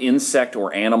particular insect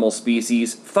or animal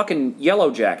species, fucking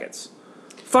yellow jackets.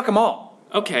 Fuck them all.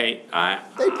 Okay, They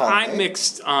pollinate. I'm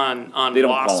mixed on They don't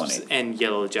wasps pollinate. and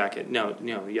yellow jacket. No,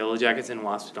 yellow jackets and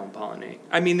wasps don't pollinate.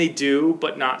 I mean, they do,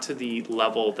 but not to the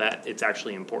level that it's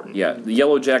actually important. Yeah, the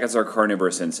yellow jackets are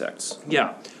carnivorous insects.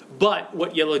 Yeah, but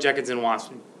what yellow jackets and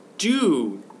wasps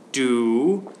do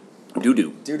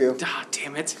Doo-doo. Doo-doo. ah,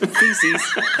 damn it. Feces.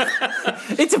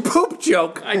 It's a poop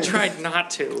joke. I tried not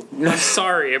to. I'm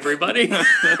sorry, everybody.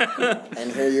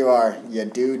 And here you are. You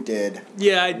did.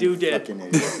 Yeah, I did. Fucking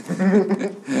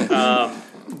idiot.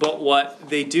 But what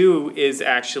they do is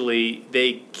actually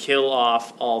they kill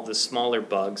off all the smaller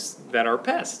bugs that are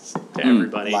pests to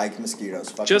everybody. Like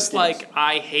mosquitoes. Fuck Just mosquitoes. like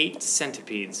I hate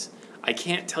centipedes. I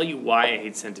can't tell you why I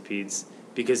hate centipedes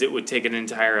because it would take an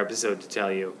entire episode to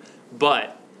tell you.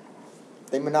 But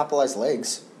They monopolize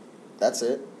legs. That's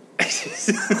it.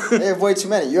 They have way too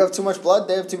many. You have too much blood,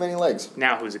 they have too many legs.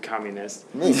 now who's a communist?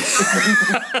 Me.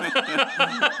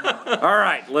 All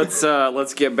right,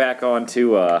 let's get back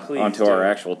onto do. our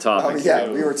actual Oh, topic. yeah,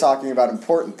 we were talking about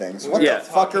important things. What Yeah. the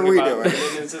fuck are we doing?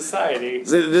 In society.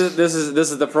 This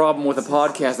is the problem with a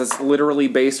podcast that's literally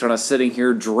based on us sitting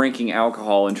here drinking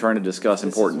alcohol and trying to discuss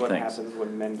important This is what things. happens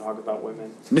when men talk about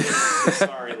women.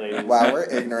 Sorry, ladies. Wow, we're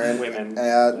ignorant. Women.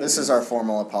 This is our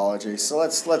formal apology. So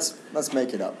let's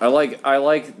make it up. I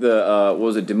like the what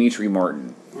was it, Dimitri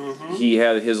Martin. Mm-hmm. He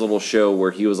had his little show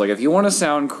where he was like, if you want to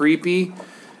sound creepy,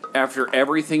 after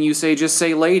everything you say, just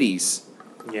say ladies.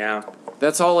 Yeah.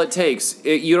 That's all it takes.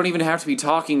 You don't even have to be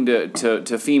talking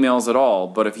to females at all,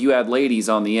 but if you add ladies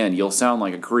on the end, you'll sound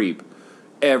like a creep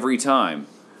every time.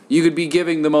 You could be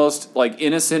giving the most like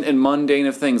innocent and mundane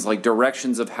of things, like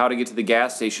directions of how to get to the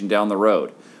gas station down the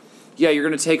road. Yeah, you're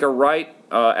going to take a right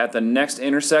at the next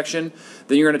intersection,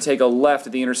 then you're going to take a left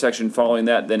at the intersection following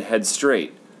that, then head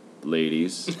straight.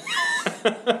 Ladies.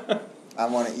 I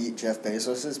want to eat Jeff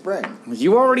Bezos' brain.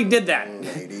 You already did that.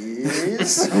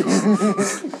 Ladies.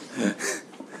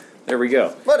 There we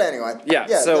go. But anyway. Yeah,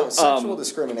 so sexual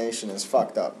discrimination is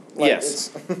fucked up. Like, yes.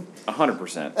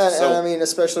 100%. And I mean,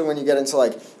 especially when you get into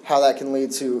like how that can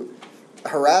lead to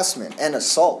harassment and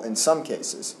assault in some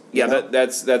cases. Yeah,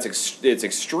 it's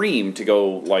extreme to go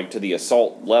like to the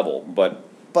assault level, but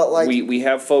like we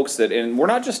have folks that, and we're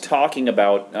not just talking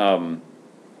about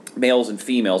males and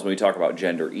females when we talk about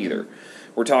gender either.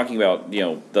 Mm-hmm. We're talking about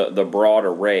the broad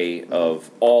array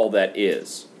of all that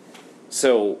is.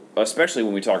 So especially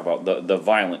when we talk about the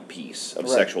violent piece of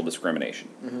sexual discrimination.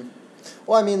 Mm-hmm.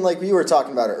 Well, I mean, like we were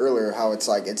talking about it earlier, how it's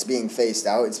like it's being phased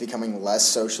out, it's becoming less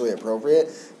socially appropriate.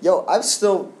 Yo, I've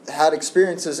still had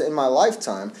experiences in my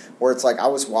lifetime where it's like I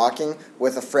was walking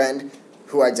with a friend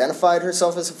who identified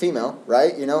herself as a female,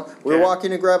 right? We were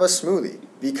walking to grab a smoothie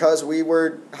because we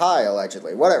were high,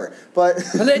 allegedly, whatever. But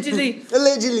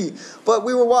allegedly. But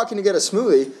we were walking to get a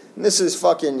smoothie, and this is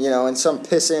fucking, in some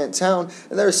pissant town,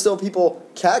 and there are still people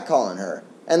catcalling her.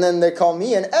 And then they call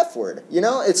me an F word.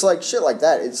 It's like shit like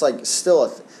that. It's like still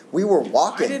we were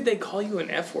walking. Why did they call you an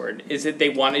F word? Is it they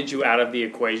wanted you out of the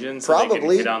equation so Probably. they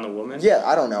could hit on the woman? Yeah,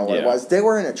 I don't know what it was. They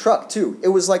were in a truck, too. It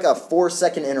was like a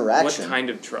 4-second interaction. What kind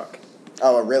of truck?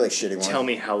 Oh, a really shitty one. Tell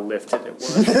me how lifted it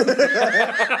was.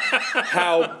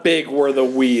 How big were the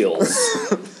wheels?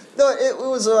 No,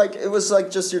 it was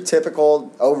like just your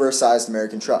typical oversized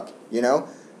American truck,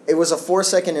 It was a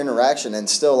 4-second interaction, and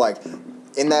still, like,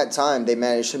 in that time, they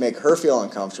managed to make her feel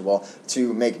uncomfortable,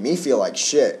 to make me feel like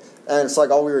shit. And it's like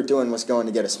all we were doing was going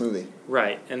to get a smoothie.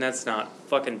 Right, and that's not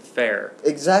fucking fair.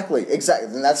 Exactly. And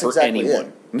that's for exactly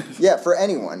anyone. It. Yeah, for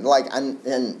anyone. Like, I'm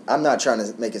not trying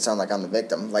to make it sound like I'm the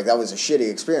victim. Like, that was a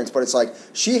shitty experience, but it's like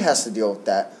she has to deal with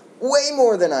that way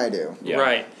more than I do. Yeah.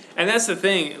 Right. And that's the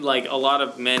thing, like, a lot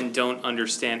of men don't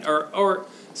understand, or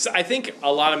so I think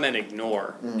a lot of men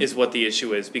ignore is what the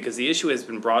issue is, because the issue has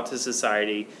been brought to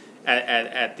society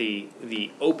at the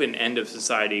open end of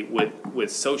society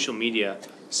with social media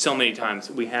so many times.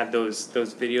 We had those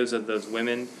videos of those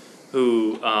women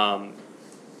who, God,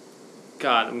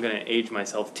 I'm going to age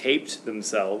myself, taped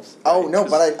themselves. Oh, no,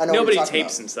 but I know nobody what you're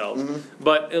tapes about. themselves. Mm-hmm.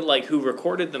 But, who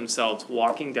recorded themselves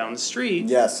walking down the street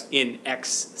in X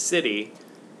city,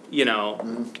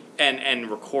 and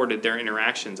recorded their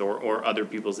interactions or other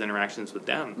people's interactions with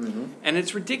them. Mm-hmm. And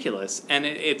it's ridiculous. And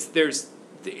there's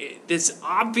this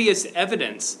obvious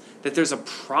evidence that there's a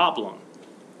problem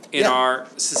in our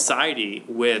society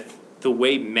with the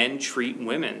way men treat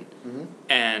women. Mm-hmm.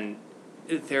 And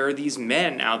there are these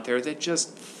men out there that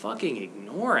just fucking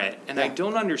ignore it. And I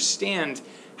don't understand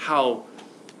how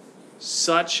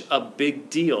such a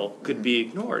big deal could be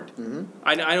ignored. Mm-hmm.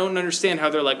 I don't understand how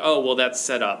they're like, oh, well, that's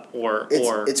set up, or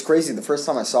it's crazy. The first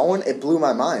time I saw one, it blew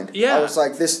my mind. Yeah. I was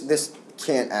like, this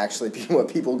can't actually be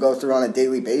what people go through on a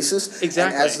daily basis.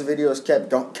 Exactly. And as the videos kept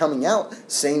coming out,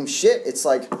 same shit. It's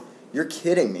like, you're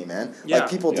kidding me, man. Yeah. Like,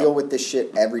 people deal with this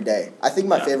shit every day. I think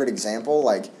my favorite example,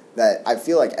 like, that I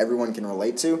feel like everyone can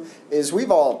relate to is we've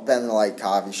all been to, like,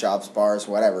 coffee shops, bars,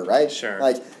 whatever, right? Sure.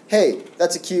 Like, hey,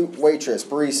 that's a cute waitress,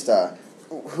 barista,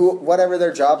 whatever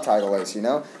their job title is,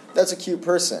 That's a cute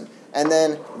person. And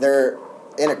then they're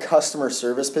in a customer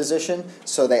service position,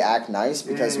 so they act nice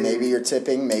because maybe you're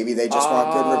tipping, maybe they just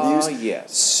want good reviews.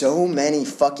 Yes. So many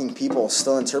fucking people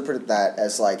still interpret that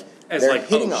as like, they're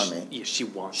hitting on me. Yeah, she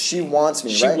wants me. She wants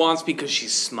me, She right? wants because she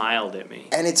smiled at me.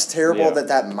 And it's terrible that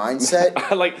mindset...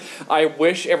 I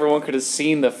wish everyone could have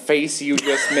seen the face you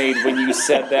just made when you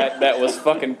said that. That was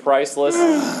fucking priceless.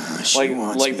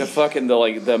 Like the fucking,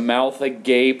 the mouth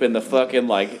agape and the fucking,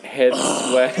 head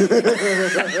sweat.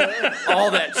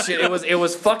 All that shit. It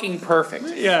was fucking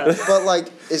perfect. Yeah.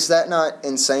 But, is that not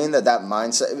insane that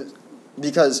mindset...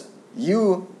 Because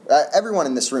you... everyone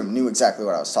in this room knew exactly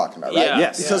what I was talking about, right? Yeah.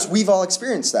 Yes. Because we've all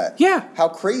experienced that. Yeah. How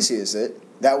crazy is it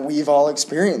that we've all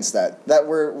experienced that? That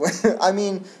we're,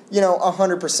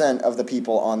 100% of the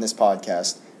people on this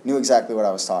podcast knew exactly what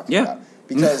I was talking about.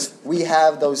 Because we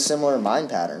have those similar mind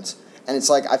patterns. And it's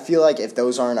like, I feel like if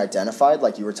those aren't identified,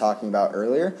 like you were talking about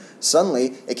earlier,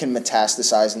 suddenly it can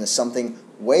metastasize into something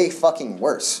way fucking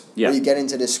worse. Yeah. Where you get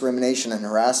into discrimination and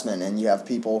harassment, and you have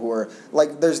people who are,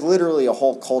 there's literally a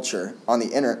whole culture on the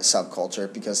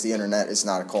subculture, because the internet is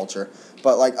not a culture,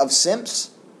 but, of simps,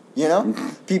 You know,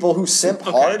 people who simp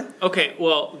hard. Okay,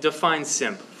 well, define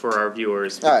simp for our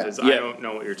viewers because I don't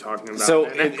know what you're talking about. So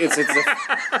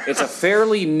it's a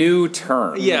fairly new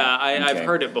term. Yeah, I've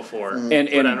heard it before, but I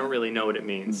don't really know what it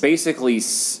means. Basically,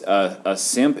 a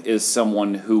simp is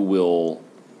someone who will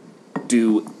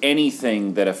do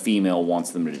anything that a female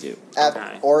wants them to do.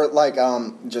 Or like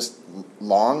just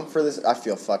long for this. I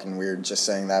feel fucking weird just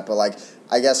saying that, but like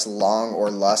I guess long or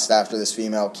lust after this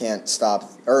female can't stop,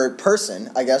 or person,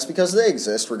 I guess, because they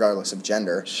exist regardless of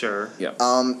gender. Sure. Yeah.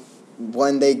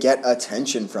 When they get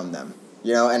attention from them,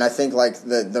 you know, and I think like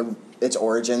its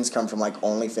origins come from like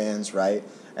OnlyFans, right?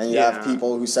 And you have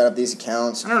people who set up these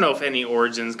accounts. I don't know if any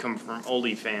origins come from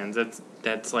OnlyFans.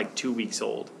 That's like 2 weeks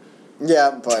old.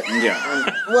 Yeah, but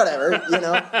whatever, you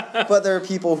know. But there are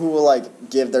people who will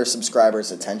like give their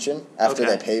subscribers attention after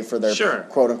they pay for their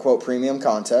quote unquote premium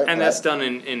content, and that's done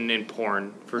in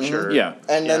porn for sure. Yeah,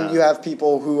 and then you have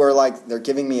people who are like, they're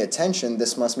giving me attention.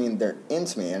 This must mean they're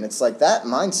into me, and it's like that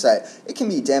mindset. It can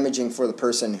be damaging for the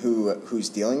person who's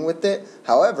dealing with it.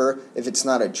 However, if it's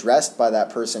not addressed by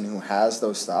that person who has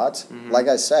those thoughts, like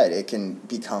I said, it can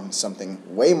become something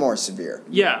way more severe.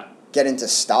 Yeah. Get into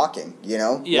stalking, you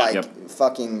know? Yeah. Like,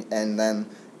 fucking, and then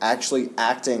actually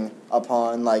acting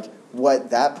upon, like, what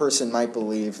that person might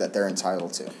believe that they're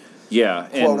entitled to. Yeah.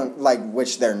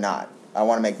 Which they're not. I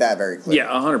want to make that very clear. Yeah,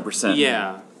 100%.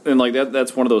 Yeah. And, like,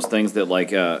 that's one of those things that,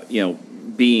 like, you know,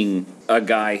 being a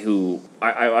guy who...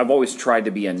 I've always tried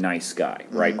to be a nice guy,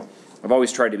 right? I've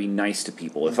always tried to be nice to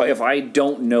people. If I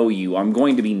don't know you, I'm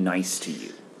going to be nice to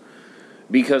you.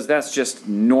 Because that's just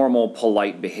normal,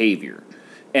 polite behavior.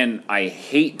 And I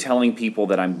hate telling people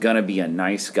that I'm gonna be a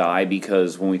nice guy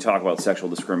because when we talk about sexual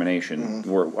discrimination,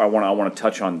 I want to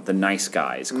touch on the nice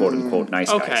guys, quote unquote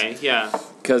nice guys. Okay, yeah.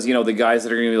 Because you know the guys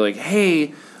that are gonna be like,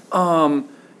 hey,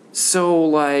 so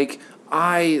like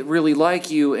I really like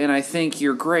you and I think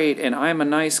you're great and I'm a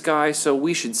nice guy, so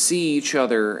we should see each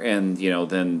other, and you know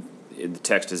then the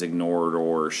text is ignored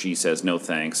or she says no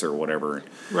thanks or whatever.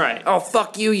 Right. Oh,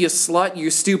 fuck you, you slut, you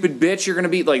stupid bitch. You're going to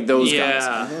be like those guys.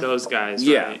 Yeah, those guys.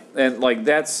 Yeah. Right. And like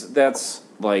that's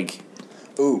like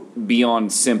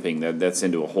beyond simping. That's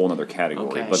into a whole other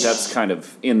category. Okay. But that's kind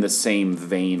of in the same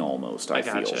vein almost, I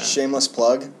feel. Shameless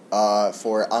plug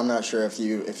for, I'm not sure if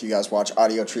you guys watch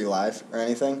Audio Tree Live or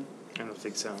anything. I don't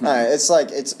think so. It's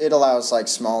like it allows like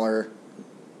smaller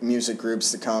music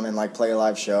groups to come and like play a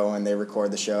live show, and they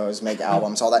record the shows, make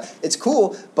albums, all that. It's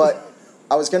cool, but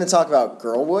I was going to talk about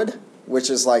Girlwood, which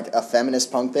is like a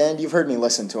feminist punk band. You've heard me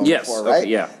listen to them before, right?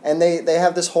 Okay, yeah. And they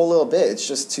have this whole little bit. It's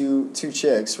just two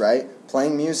chicks, right,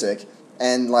 playing music,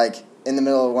 and like in the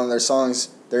middle of one of their songs,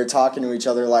 they're talking to each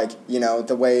other like, you know,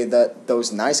 the way that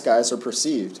those nice guys are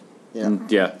perceived, you know?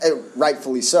 Yeah.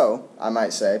 Rightfully so, I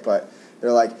might say, but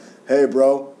they're like, hey,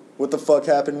 bro, what the fuck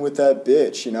happened with that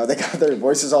bitch? You know, they got their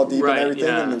voices all deep and everything,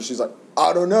 and she's like,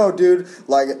 I don't know, dude.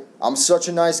 Like, I'm such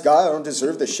a nice guy, I don't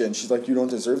deserve this shit. And she's like, you don't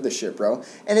deserve this shit, bro.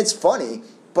 And it's funny,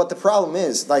 but the problem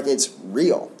is, like, it's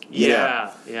real.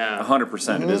 Yeah.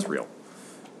 100%, it is real.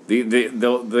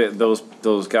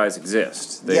 Those guys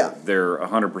exist. They're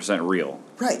 100% real.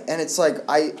 Right, and it's like,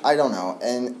 I don't know,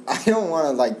 and I don't want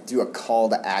to, like, do a call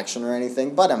to action or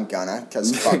anything, but I'm gonna,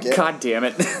 because fuck it. God damn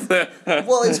it.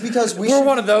 Well, it's because we're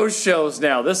one of those shows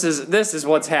now. This is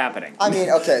what's happening. I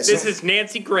mean, okay, so... This is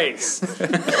Nancy Grace.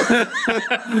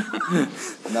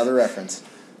 Another reference.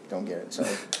 Don't get it,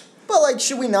 sorry. But, like,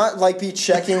 should we not, like, be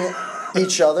checking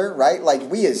each other, right? Like,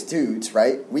 we as dudes,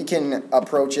 right? We can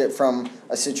approach it from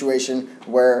a situation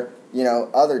where, you know,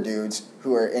 other dudes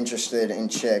who are interested in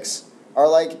chicks are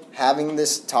like having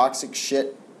this toxic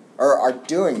shit, or are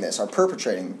doing this, are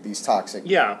perpetrating these toxic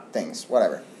things,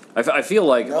 whatever. I feel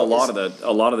like a lot of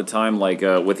the time, like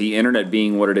with the internet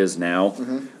being what it is now,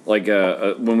 like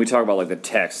when we talk about like the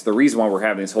text, the reason why we're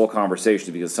having this whole conversation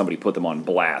is because somebody put them on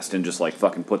blast and just like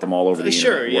fucking put them all over the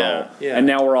internet. Yeah. And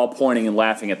now we're all pointing and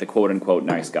laughing at the quote unquote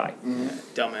nice guy.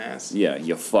 Dumbass. Yeah,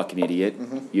 you fucking idiot.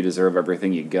 You deserve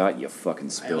everything you got. You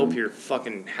fucking spoon. I hope your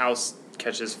fucking house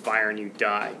catches fire and you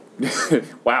die.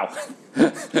 Wow.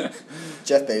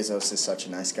 Jeff Bezos is such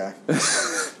a nice guy.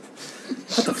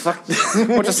 What the fuck?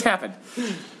 What just happened?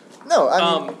 No,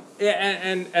 I mean...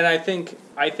 and I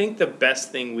think the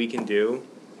best thing we can do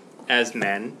as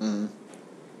men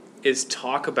is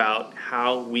talk about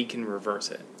how we can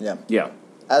reverse it. Yeah. Yeah.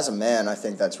 As a man, I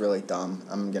think that's really dumb.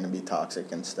 I'm going to be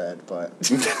toxic instead, but...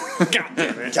 God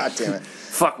damn it. God damn it.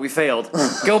 Fuck, we failed.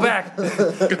 Go back.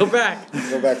 Go back.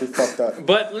 Go back, we fucked up.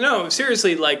 But no,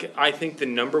 seriously, like, I think the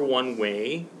number one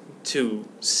way to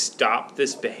stop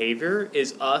this behavior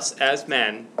is us as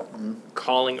men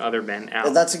calling other men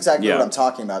out. That's exactly what I'm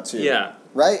talking about, too. Yeah.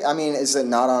 Right? I mean, is it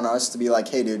not on us to be like,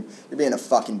 hey, dude, you're being a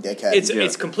fucking dickhead?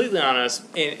 It's completely on us,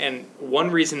 and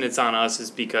one reason it's on us is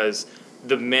because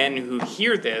the men who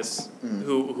hear this,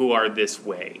 who are this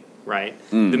way, right?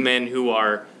 The men who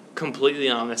are completely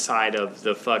on the side of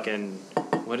the fucking,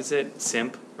 what is it,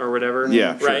 simp or whatever?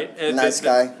 Yeah, right. Sure. Nice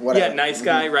guy, whatever. Yeah, nice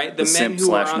guy, right? The men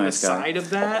who are on the side of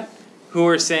that, who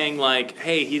are saying like,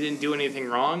 hey, he didn't do anything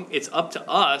wrong. It's up to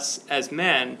us as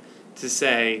men to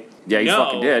say, yeah, you no,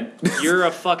 fucking did. You're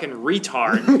a fucking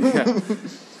retard.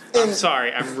 I'm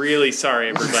sorry. I'm really sorry,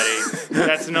 everybody.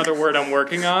 That's another word I'm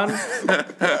working on.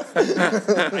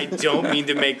 I don't mean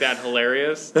to make that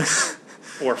hilarious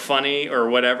or funny or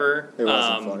whatever. It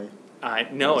wasn't funny.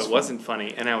 It wasn't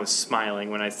funny, and I was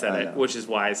smiling when I said it, which is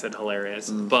why I said hilarious.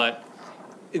 But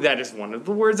that is one of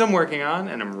the words I'm working on,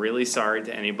 and I'm really sorry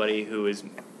to anybody who is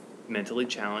mentally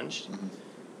challenged.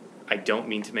 I don't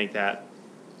mean to make that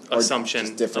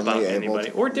assumption about anybody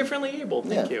or differently able.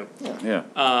 Thank you. Yeah.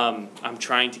 I'm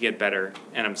trying to get better,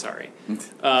 and I'm sorry.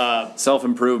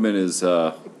 Self-improvement is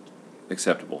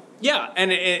acceptable. Yeah,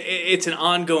 and it's an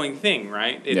ongoing thing,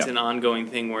 right? It's an ongoing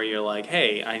thing where you're like,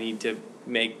 hey, I need to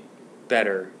make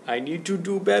better. I need to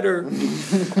do better.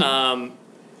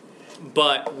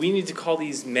 But we need to call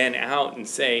these men out and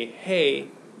say, hey,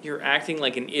 you're acting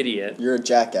like an idiot. You're a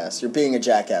jackass. You're being a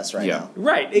jackass right now.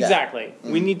 Right, exactly.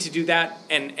 We need to do that,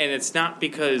 and it's not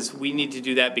because we need to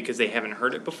do that because they haven't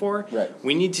heard it before. Right.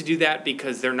 We need to do that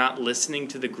because they're not listening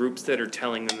to the groups that are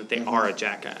telling them that they are a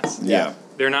jackass. Yeah.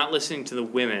 They're not listening to the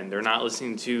women. They're not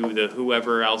listening to the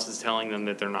whoever else is telling them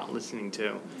that they're not listening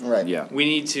to. Right. Yeah. We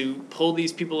need to pull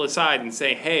these people aside and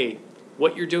say, hey,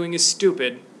 what you're doing is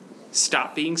stupid.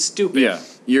 Stop being stupid. Yeah.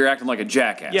 You're acting like a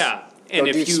jackass. Yeah. And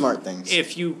Go do smart things.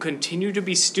 If you continue to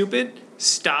be stupid,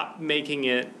 stop making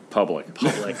it Public.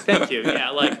 Thank you. Yeah,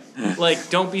 like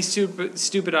don't be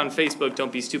stupid on Facebook.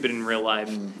 Don't be stupid in real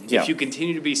life. Yeah. If you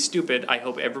continue to be stupid, I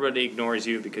hope everybody ignores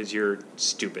you because you're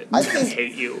stupid. I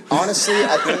hate you. Honestly,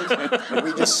 I think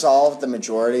we just solved the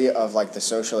majority of like the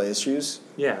social issues.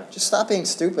 Yeah. Just stop being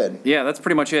stupid. Yeah, that's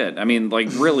pretty much it. I mean, like,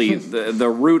 really, the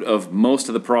root of most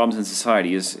of the problems in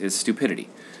society is stupidity.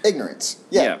 Ignorance.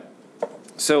 Yeah.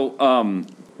 So,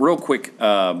 real quick,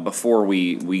 before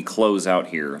we close out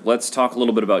here, let's talk a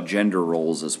little bit about gender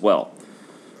roles as well.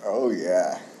 Oh,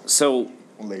 yeah. So,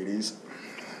 ladies.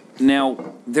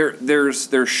 Now,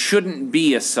 there shouldn't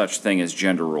be a such thing as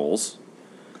gender roles.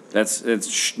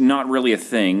 It's not really a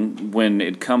thing. When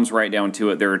it comes right down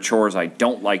to it, there are chores I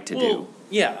don't like to do.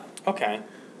 Yeah. Okay.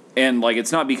 And like,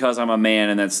 it's not because I'm a man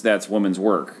and that's women's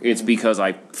work. It's because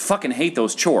I fucking hate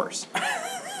those chores.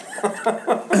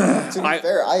 To be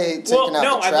fair, I hate taking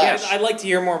out the trash. I'd like to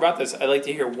hear more about this. I'd like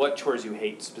to hear what chores you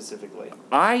hate specifically.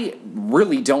 I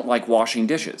really don't like washing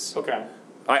dishes. Okay.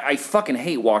 I fucking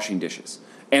hate washing dishes.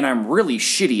 And I'm really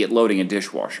shitty at loading a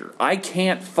dishwasher. I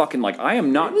can't fucking, like, I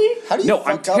am not... Really? How do you no, fuck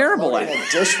I'm up terrible at loading it.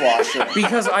 a dishwasher?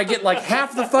 Because I get like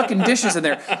half the fucking dishes in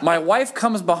there. My wife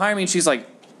comes behind me and she's like,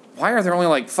 why are there only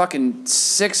like fucking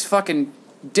 6 fucking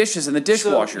dishes in the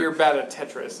dishwasher? So you're bad at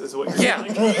Tetris, is what you're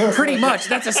saying. Yeah, pretty much.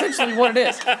 That's essentially what it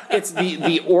is. It's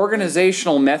the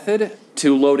organizational method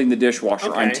to loading the dishwasher.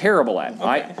 Okay. I'm terrible at.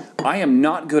 Okay. I am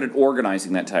not good at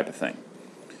organizing that type of thing.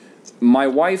 My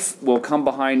wife will come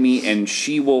behind me and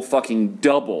she will fucking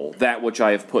double that which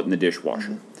I have put in the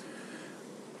dishwasher.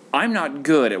 I'm not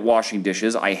good at washing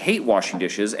dishes. I hate washing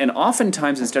dishes. And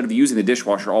oftentimes, instead of using the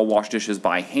dishwasher, I'll wash dishes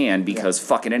by hand because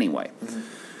fuck it anyway.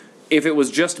 If it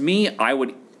was just me, I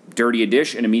would dirty a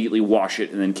dish and immediately wash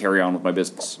it and then carry on with my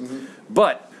business.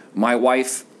 But my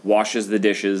wife washes the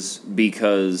dishes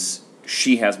because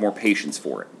she has more patience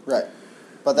for it. Right.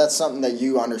 But that's something that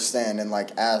you understand and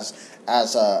like as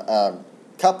a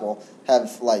couple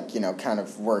have like, you know, kind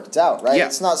of worked out, right? Yeah.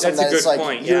 It's not something That's a that it's good like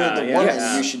point. you're Yeah, the yeah, woman,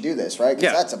 yeah. you should do this, right?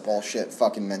 Because Yeah. that's a bullshit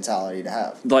fucking mentality to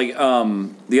have. Like,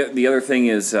 the other thing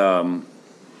is,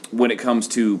 when it comes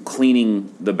to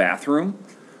cleaning the bathroom,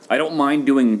 I don't mind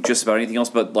doing just about anything else,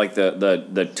 but like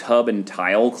the tub and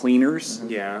tile cleaners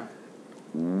Yeah.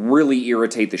 really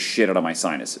irritate the shit out of my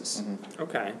sinuses.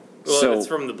 Okay. Well, So- it's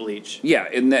from the bleach. Yeah,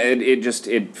 and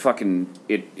it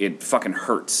fucking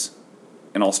hurts,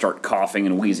 and I'll start coughing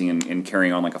and wheezing and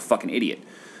carrying on like a fucking idiot.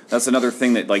 That's another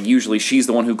thing that, like, usually she's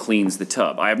the one who cleans the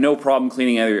tub. I have no problem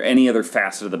cleaning any other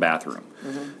facet of the bathroom.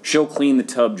 She'll clean the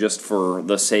tub just for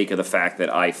the sake of the fact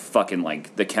that I fucking,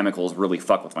 like, the chemicals really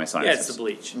fuck with my sinuses. Yeah, it's the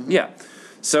bleach. Yeah.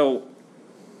 So,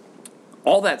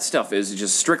 all that stuff is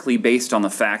just strictly based on the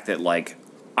fact that, like,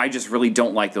 I just really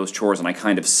don't like those chores and I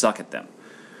kind of suck at them.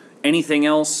 Anything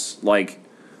else, like,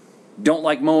 don't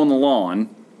like mowing the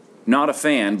lawn, Not a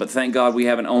fan, but thank God we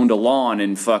haven't owned a lawn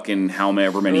in fucking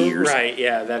however many years. Right,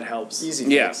 yeah, that helps. Easy.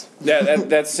 Yeah,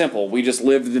 that's simple. We just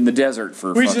lived in the desert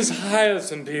for. We just hired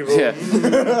some people. Yeah.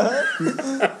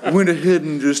 Went ahead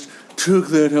and just took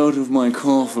that out of my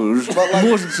coffers.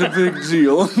 Wasn't a big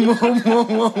deal.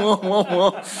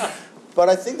 But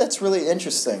I think that's really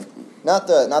interesting. Not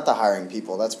the hiring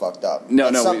people. That's fucked up.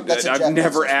 I've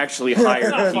never actually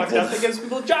hired people. Fucked up. That gives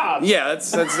people jobs. Yeah,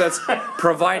 that's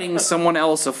providing someone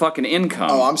else a fucking income.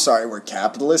 Oh, I'm sorry. We're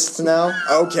capitalists now.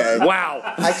 Okay. Wow.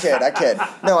 I kid.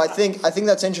 No, I think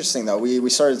that's interesting though. We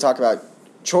started to talk about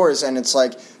chores, and it's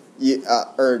like, we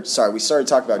started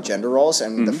talking about gender roles,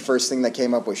 and the first thing that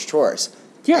came up was chores.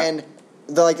 Yeah. And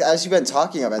as you've been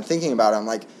talking about and thinking about it, I'm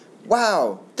like,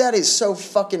 wow, that is so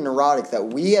fucking neurotic that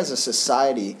we as a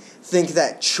society think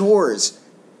that chores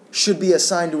should be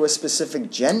assigned to a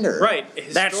specific gender. Right.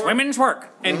 That's women's work.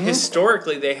 And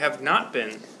historically, they have not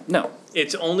been. No.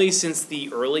 It's only since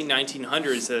the early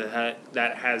 1900s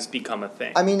that has become a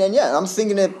thing. I mean, and yeah, I'm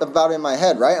thinking about it in my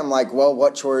head, right? I'm like, well,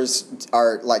 what chores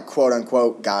are, like,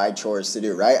 quote-unquote guy chores to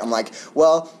do, right? I'm like,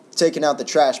 well, taking out the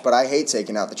trash, but I hate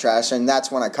taking out the trash, and that's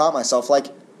when I caught myself like,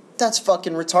 that's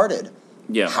fucking retarded.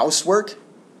 Yeah. Housework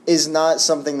is not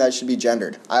something that should be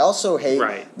gendered. I also hate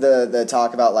the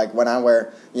talk about, like, when I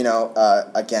wear,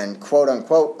 again,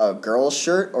 quote-unquote, a girl's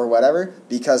shirt or whatever,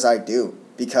 because I do.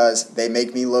 Because they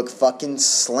make me look fucking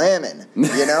slamming,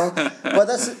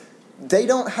 But they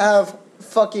don't have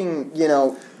fucking, they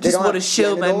Just don't want to have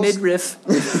show my genitals.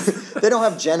 midriff. They don't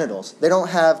have genitals. They don't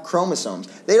have chromosomes.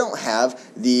 They don't have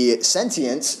the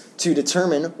sentience to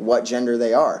determine what gender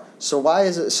they are. So why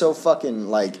is it so fucking,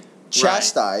 like,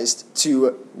 chastised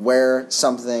to wear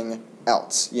something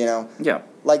else, Yeah.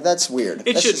 Like, that's weird. It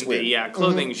That's shouldn't just weird. be, yeah.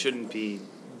 Clothing shouldn't be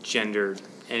gendered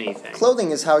anything.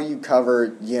 Clothing is how you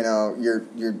cover,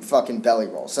 your fucking belly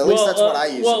roll. So at least that's what I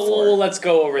use it for. Well, let's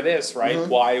go over this, right?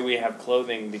 Why do we have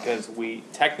clothing? Because we,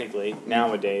 technically,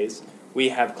 nowadays, we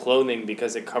have clothing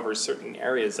because it covers certain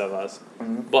areas of us.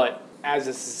 But as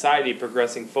a society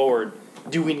progressing forward,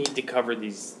 do we need to cover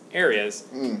these areas?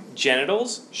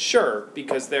 Genitals? Sure,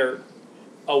 because they're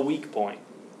a weak point,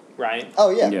 right?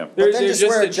 Oh, yeah. Yeah. But then just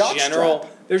wear a jock strap.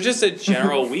 There's just a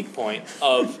general weak point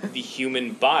of the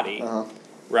human body,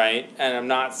 right? And I'm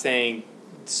not saying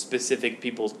specific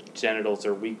people's genitals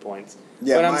are weak points.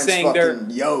 Yeah, but I'm mine's saying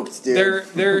fucking yoked, dude.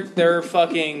 they're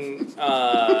fucking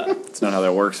That's not how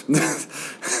that works.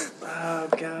 oh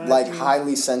god. Like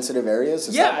highly sensitive areas?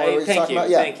 Is that what we're talking about?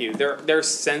 Yeah. Thank you. They're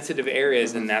sensitive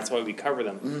areas and that's why we cover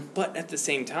them. But at the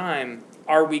same time,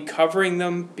 are we covering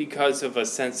them because of a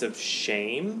sense of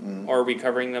shame? Or are we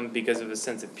covering them because of a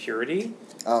sense of purity?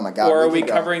 Oh my god. Or are we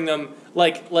covering them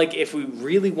like if we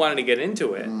really wanted to get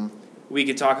into it, we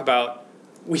could talk about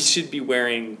we should be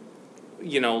wearing,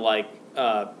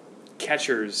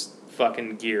 catcher's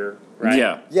fucking gear, right?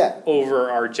 Yeah. Over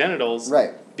our genitals.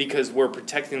 Right. Because we're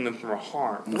protecting them from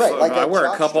harm. Right, like I wear a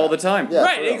jock cup all the strap. time. Yeah,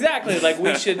 right, for real. exactly. Like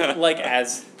we should,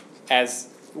 as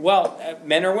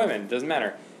men or women, doesn't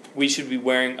matter. We should be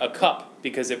wearing a cup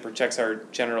because it protects our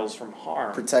genitals from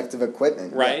harm. Protective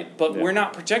equipment. Right, Yeah. but we're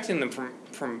not protecting them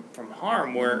from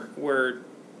harm. We're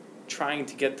trying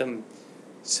to get them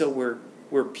so we're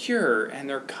pure and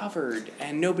they're covered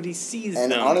and nobody sees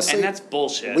And them. honestly, and that's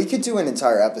bullshit. We could do an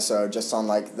entire episode just on,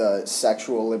 like, the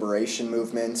sexual liberation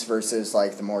movements versus,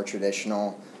 like, the more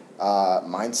traditional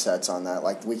mindsets on that.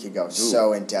 Like, we could go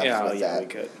so in depth with that. We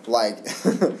could. Like,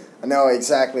 I know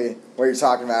exactly what you're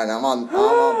talking about, and I'm on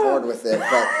board with it.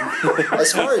 But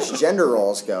as far as gender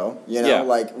roles go,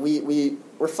 like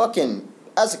we're fucking,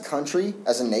 as a country,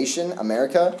 as a nation,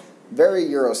 America, very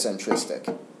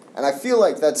Eurocentristic, and I feel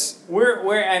like that's we're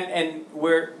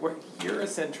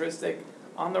Eurocentristic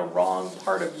on the wrong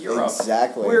part of Europe.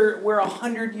 Exactly. We're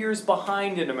 100 years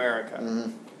behind in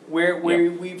America.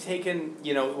 We've taken,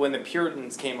 when the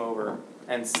Puritans came over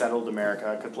and settled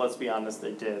America, because let's be honest,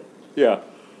 they did. Yeah.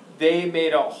 They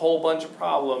made a whole bunch of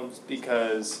problems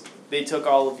because they took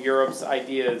all of Europe's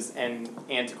ideas and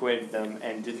antiquated them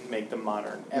and didn't make them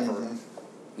modern, ever.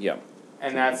 Yeah.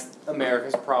 And that's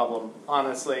America's problem,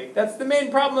 honestly. That's the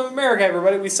main problem of America,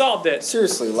 everybody. We solved it.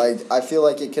 seriously, like, I feel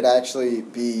like it could actually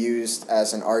be used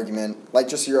as an argument, like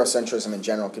just Eurocentrism in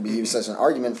general could be used as an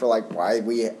argument for, like, why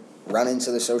we run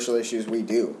into the social issues we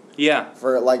do. Yeah.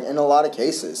 For, like, in a lot of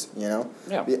cases, Yeah.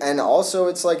 And also,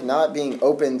 it's, like, not being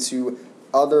open to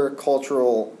other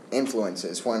cultural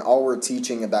influences when all we're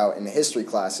teaching about in history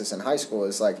classes in high school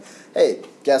is, like, hey,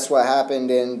 guess what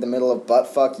happened in the middle of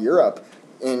buttfuck Europe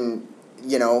in,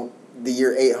 the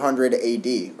year 800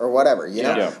 AD or whatever, you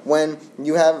know? Yeah. When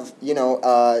you have,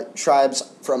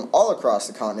 tribes from all across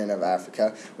the continent of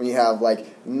Africa, when you have, like,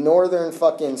 northern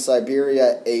fucking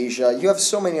Siberia, Asia, you have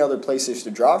so many other places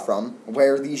to draw from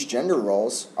where these gender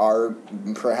roles are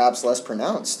perhaps less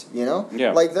pronounced, you know?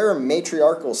 Yeah. Like, there are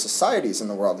matriarchal societies in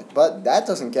the world, but that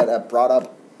doesn't get brought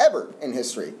up ever in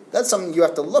history. That's something you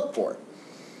have to look for.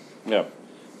 Yeah.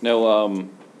 No,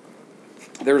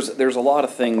 there's a lot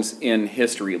of things in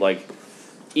history, like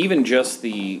even just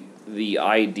the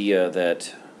idea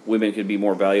that women could be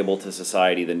more valuable to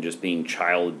society than just being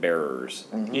child bearers.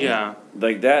 Mm-hmm. Yeah.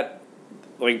 Like that,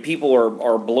 like people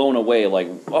are blown away, like,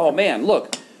 oh man,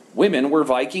 look, women were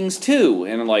Vikings too.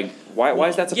 And like, why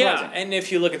is that surprising? Yeah, and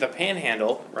if you look at the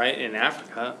panhandle, right, in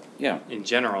Africa, Yeah. in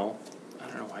general, I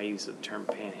don't know why I use the term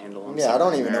panhandle. I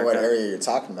don't even know what area you're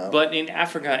talking about. But in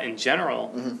Africa in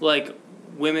general, Mm-hmm. like,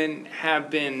 women have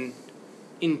been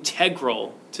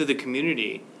integral to the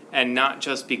community, and not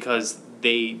just because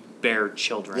they bear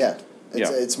children. Yeah.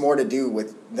 Yeah. It's more to do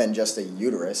with than just a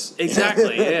uterus.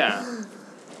 Exactly, yeah.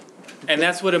 And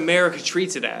that's what America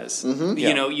treats it as. Mm-hmm. Yeah.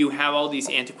 You know, you have all these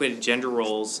antiquated gender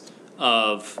roles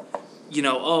of,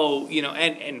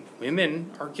 and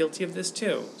women are guilty of this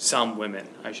too. Some women,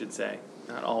 I should say.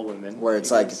 Not all women. Where it's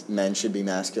like men should be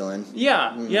masculine.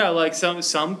 Yeah, yeah, like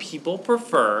some people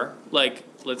prefer, like,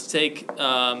 let's take,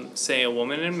 say, a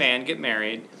woman and a man get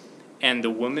married, and the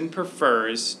woman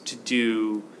prefers to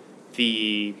do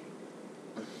the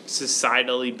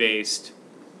societally based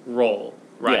role,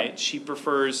 right? Yeah. She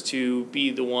prefers to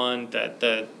be the one that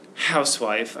the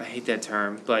housewife, I hate that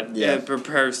term, but Yeah.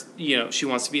 prefers, she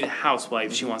wants to be the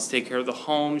housewife, she wants to take care of the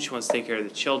home, she wants to take care of the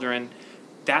children.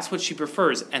 That's what she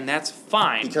prefers, and that's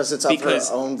fine. Because it's of her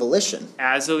own volition.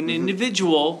 As an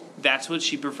individual, that's what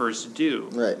she prefers to do.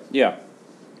 Right. Yeah.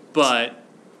 But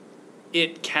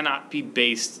it cannot be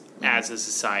based as a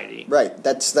society. Right.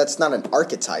 That's not an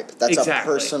archetype. That's a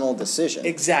Exactly. personal decision.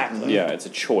 Exactly. Yeah, it's a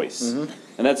choice. Mm-hmm.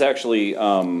 And that's actually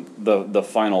the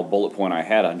final bullet point I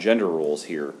had on gender roles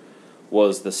here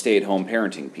was the stay-at-home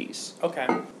parenting piece. Okay.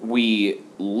 We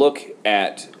look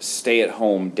at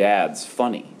stay-at-home dads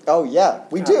funny. Oh yeah,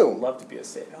 we I do. would love to be a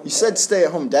stay-at-home You said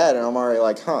stay-at-home dad, and I'm already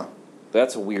like, huh.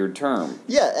 That's a weird term.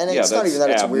 Yeah, and Yeah, it's not that's even that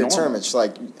it's a weird abnormal. term. It's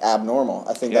like abnormal.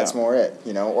 I think that's Yeah. more it,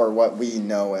 or what we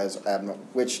know as abnormal.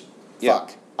 Which, Yeah.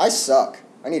 fuck, I suck.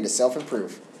 I need to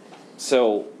self-improve.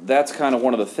 So that's kind of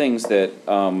one of the things that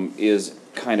is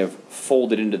kind of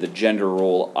folded into the gender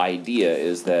role idea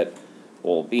is that,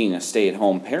 well, being a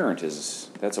stay-at-home parent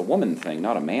that's a woman thing,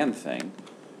 not a man thing.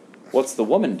 What's the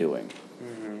woman doing?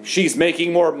 Mm-hmm. She's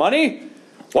making more money?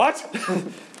 What?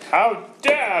 How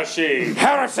dare she?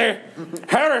 Heresy!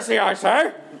 Heresy, I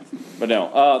say! But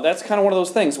no, that's kind of one of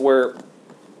those things where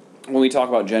when we talk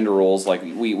about gender roles, like,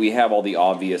 we have all the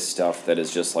obvious stuff that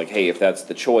is just like, hey, if that's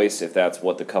the choice, if that's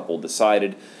what the couple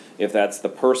decided, if that's the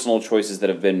personal choices that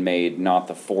have been made, not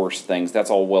the forced things,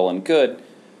 that's all well and good.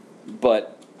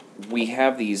 But we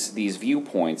have these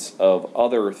viewpoints of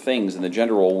other things in the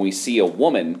gender role. When we see a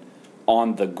woman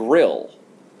on the grill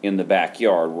in the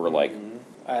backyard, we're like,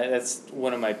 That's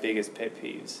one of my biggest pet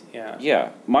peeves. Yeah. yeah,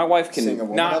 my wife can... Seeing a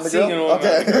woman Not on the seeing grill? a woman on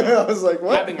the Okay, grill. I was like,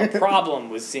 what? Having a problem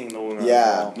with seeing the woman.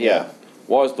 Yeah. On the grill. Yeah.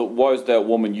 Why is that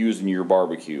woman using your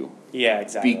barbecue? Yeah.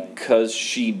 Exactly. Because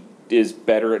she is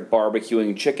better at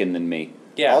barbecuing chicken than me.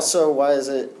 Yeah. Also, why is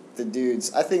it the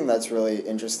dudes? I think that's really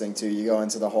interesting too. You go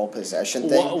into the whole possession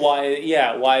thing. Why?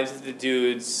 Yeah. Why is it the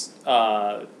dude's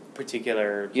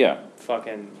particular Yeah.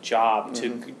 fucking job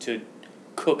to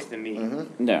cook the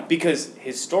meat? No. Because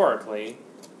historically,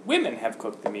 women have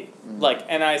cooked the meat. Like,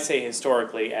 and I say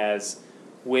historically as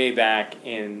way back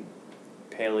in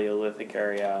Paleolithic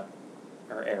era,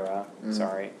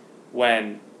 sorry,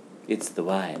 when It's the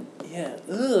wine. yeah,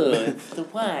 it's the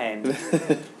wine.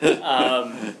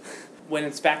 When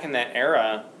it's back in that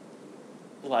era,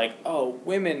 like, oh,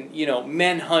 women,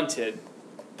 men hunted,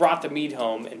 brought the meat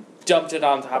home, and dumped it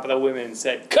on top of the women and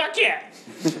said, cook it!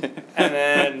 And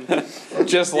then...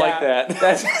 Just like that.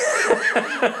 That's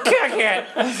cook it!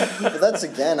 But that's,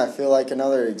 again, I feel like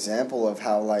another example of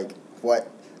how, like,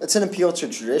 it's an appeal to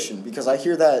tradition, because I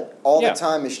hear that all Yeah. the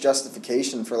time as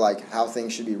justification for, like, how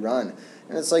things should be run.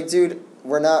 And it's like, dude,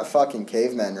 we're not fucking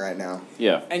cavemen right now.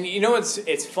 Yeah. And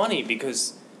it's funny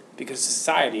because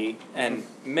society and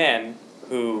men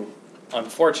who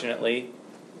unfortunately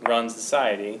run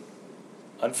society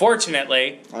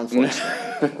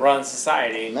run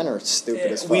society. Men are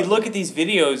stupid as fuck. We look at these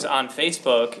videos on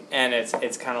Facebook and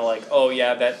it's kind of like, oh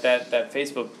yeah, that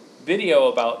Facebook video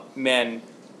about men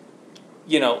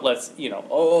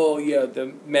oh yeah,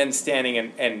 the men standing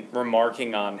and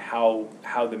remarking on how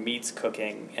the meat's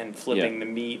cooking and flipping the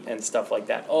meat and stuff like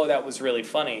that. Oh, that was really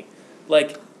funny.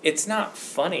 Like, it's not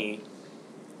funny.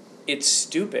 It's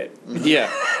stupid.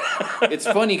 Yeah. It's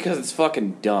funny because it's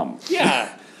fucking dumb.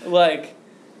 Yeah. Like.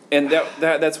 And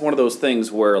that's one of those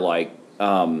things where, like,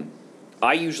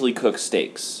 I usually cook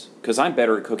steaks because I'm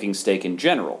better at cooking steak in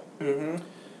general. Mm-hmm.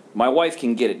 My wife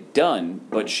can get it done,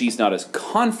 but she's not as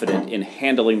confident in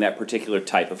handling that particular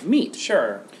type of meat.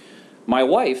 Sure. My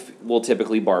wife will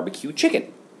typically barbecue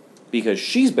chicken because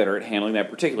she's better at handling that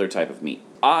particular type of meat.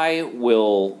 I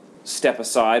will step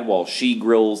aside while she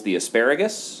grills the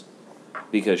asparagus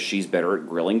because she's better at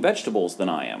grilling vegetables than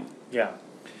I am. Yeah.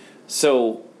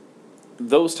 So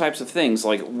those types of things,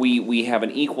 like, we have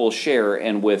an equal share,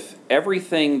 and with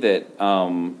everything that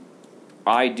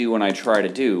I do and I try to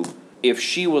do, if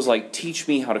she was like, teach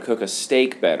me how to cook a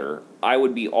steak better, I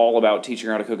would be all about teaching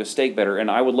her how to cook a steak better,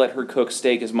 and I would let her cook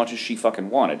steak as much as she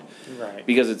fucking wanted. Right.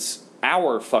 Because it's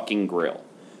our fucking grill.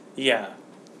 Yeah.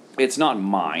 It's not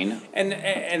mine.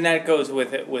 And that goes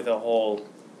with it, with a whole,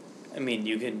 I mean,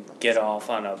 you can get off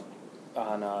on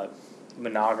a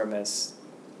monogamous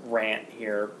rant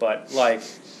here, but like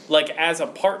as a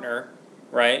partner,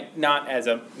 right? Not as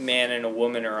a man and a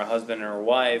woman, or a husband and a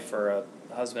wife, or a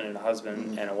husband and a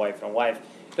husband and a wife and a wife.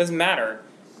 It doesn't matter.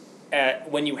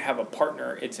 When you have a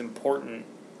partner, it's important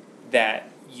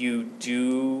that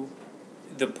the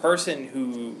person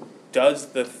who does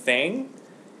the thing,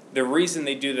 the reason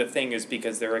they do the thing is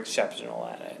because they're exceptional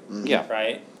at it. Mm-hmm. Yeah.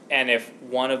 Right? And if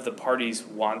one of the parties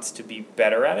wants to be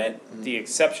better at it, the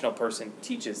exceptional person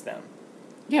teaches them.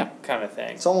 Yeah. Kind of thing.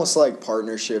 It's almost like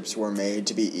partnerships were made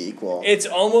to be equal. It's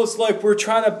almost like we're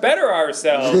trying to better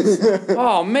ourselves.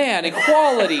 Oh man,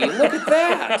 equality! Look at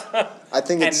that. I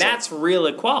think and that's real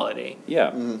equality.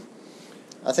 Yeah. Mm-hmm.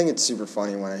 I think it's super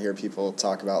funny when I hear people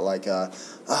talk about, like,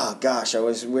 oh gosh,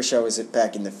 wish I was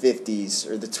back in the 50s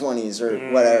or the 20s or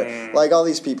whatever. Like, all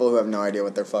these people who have no idea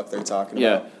what the fuck they're talking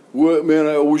about. What, man,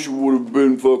 I wish I would have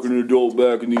been fucking adult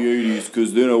back in the 80s,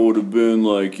 because then I would have been,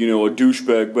 like, a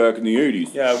douchebag back in the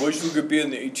 80s. Yeah, I wish we could be in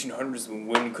the 1800s when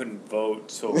women couldn't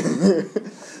vote, so,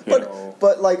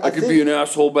 But like, I could be an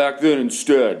asshole back then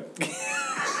instead.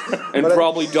 And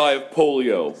probably die of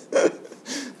polio.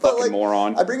 Fucking like,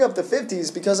 moron. I bring up the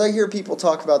 50s because I hear people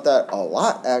talk about that a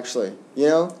lot, actually.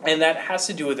 And that has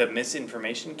to do with a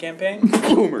misinformation campaign?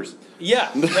 Boomers.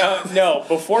 Yeah. No,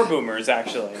 before boomers,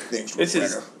 actually. This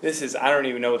is, I don't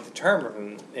even know what the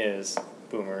term is,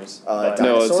 boomers.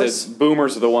 No, it's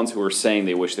boomers are the ones who are saying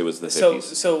they wish there was the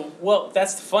 50s. Well,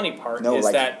 that's the funny part, no, is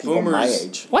like that people boomers... my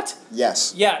age. What?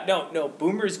 Yes. Yeah, no,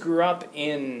 boomers grew up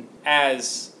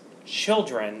as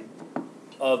children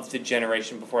of the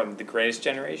generation before them, the greatest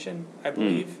generation, I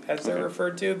believe, as they're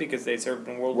referred to, because they served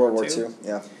in World War II.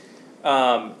 Yeah.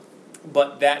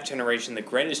 But that generation, the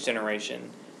greatest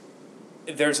generation,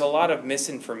 there's a lot of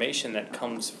misinformation that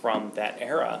comes from that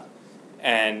era,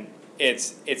 and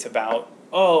it's about,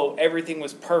 oh, everything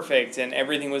was perfect and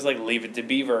everything was like Leave It to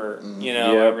Beaver,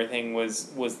 everything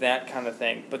was that kind of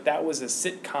thing. But that was a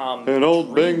sitcom. And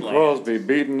old Bing dreamland. Crosby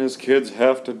beating his kids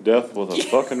half to death with a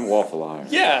fucking waffle iron.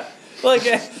 Yeah. Like,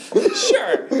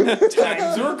 sure,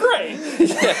 times were great.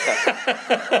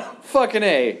 Fucking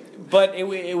A. But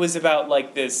it was about,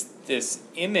 like, this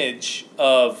image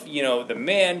of, the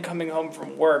man coming home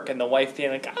from work and the wife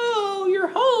being like, oh, you're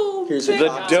home. Here's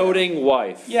The doting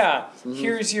wife. Yeah.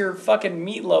 Here's your fucking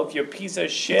meatloaf, you piece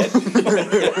of shit.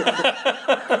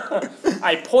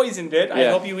 I poisoned it.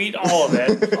 I hope you eat all of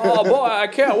it. Oh, boy, I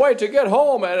can't wait to get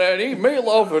home and eat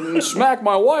meatloaf and smack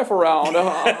my wife around.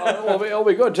 It'll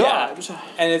be good times. Yeah.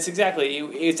 And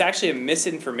it's actually a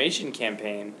misinformation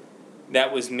campaign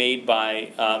that was made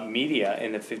by media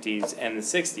in the 50s and the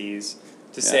 60s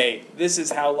to say, this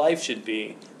is how life should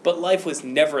be. But life was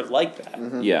never like that.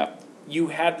 Mm-hmm. Yeah. You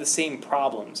had the same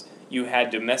problems. You had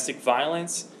domestic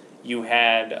violence. You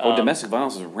had... domestic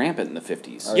violence was rampant in the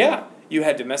 50s. Oh, yeah. You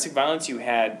had domestic violence. You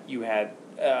had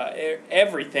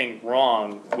everything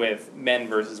wrong with men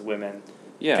versus women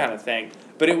kind of thing.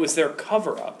 But it was their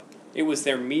cover-up. It was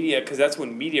their media, because that's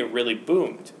when media really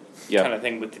boomed, kind of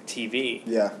thing, with the TV.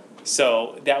 Yeah.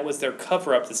 So that was their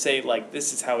cover-up to say, like,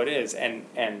 this is how it is. And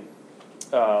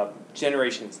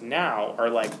generations now are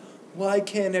like, why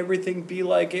can't everything be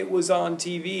like it was on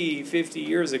TV 50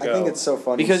 years ago? I think it's so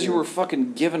funny. Because you were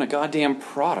fucking given a goddamn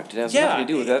product. It has nothing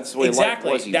to do with that. That's the way life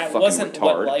was, you that fucking wasn't retard.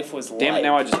 what life was like. Damn it,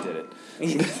 now I just did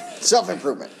it.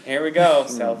 Self-improvement. Here we go,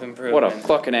 self-improvement. What a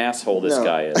fucking asshole this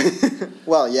guy is.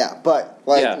 Well, yeah, but,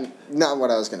 not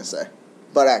what I was going to say,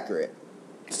 but accurate.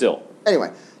 Still.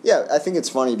 Anyway, Yeah, I think it's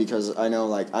funny because I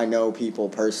know people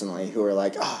personally who are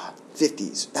like,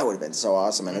 50s, that would have been so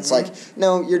awesome. And it's like,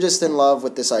 no, you're just in love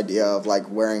with this idea of like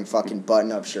wearing fucking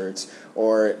button-up shirts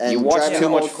and you watch too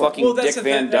much fucking Dick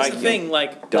Van Dyke. That's the thing,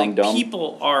 like dumb.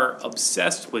 people are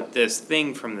obsessed with this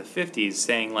thing from the 50s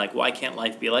saying like, why can't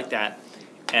life be like that?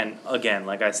 And again,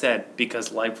 like I said,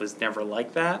 because life was never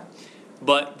like that.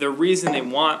 But the reason they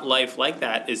want life like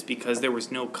that is because there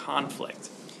was no conflict.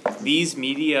 These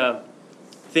media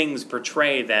things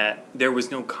portray that there was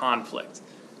no conflict.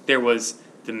 There was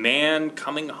the man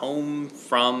coming home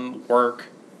from work,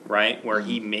 right, where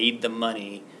he made the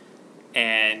money,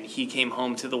 and he came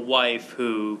home to the wife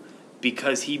who,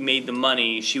 because he made the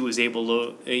money,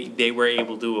 they were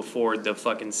able to afford the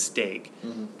fucking steak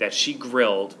that she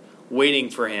grilled, waiting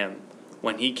for him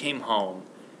when he came home,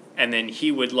 and then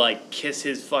he would like kiss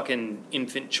his fucking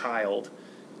infant child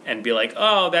and be like,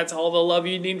 oh, that's all the love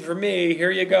you need from me. Here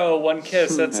you go, one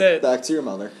kiss, that's it. Back to your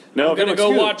mother. No, I'm gonna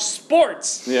go watch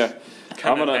sports. Yeah.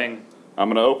 Kind of thing. I'm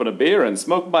gonna open a beer and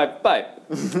smoke my pipe.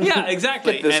 Yeah,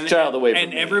 exactly. Get this child away from me.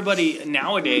 And everybody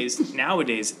nowadays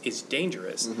it's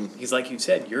dangerous. Because like you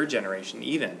said, your generation,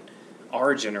 even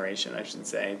our generation, I should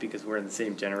say, because we're in the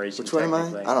same generation. Which one am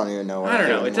I? I don't even know. I don't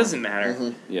know. It doesn't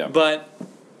matter. Yeah. But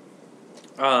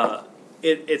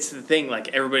it's the thing. Like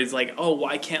everybody's like, oh,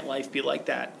 why can't life be like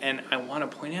that? And I want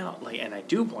to point out, and I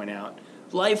do point out,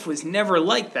 life was never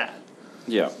like that.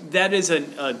 Yeah. That is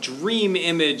a dream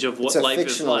image of what life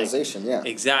is like. It's a fictionalization, yeah.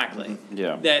 Exactly.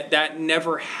 Yeah. That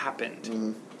never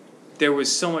happened. There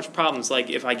was so much problems.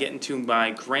 Like if I get into my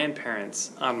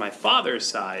grandparents on my father's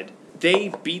side,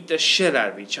 they beat the shit out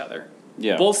of each other.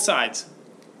 Yeah. Both sides.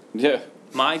 Yeah.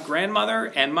 My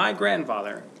grandmother and my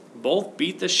grandfather both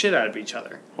beat the shit out of each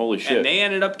other. Holy shit. And they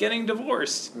ended up getting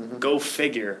divorced. Go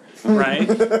figure, right?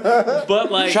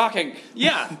 But like... Shocking.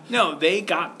 Yeah. No, they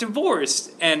got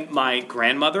divorced. And my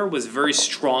grandmother was a very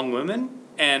strong woman,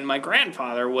 and my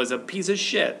grandfather was a piece of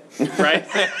shit, right?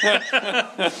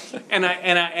 and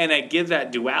I give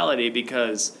that duality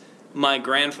because my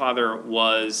grandfather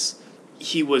was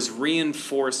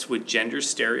reinforced with gender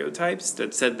stereotypes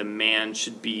that said the man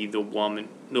should be the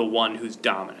one who's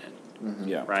dominant.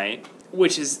 Yeah. Right?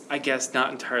 Which is, I guess,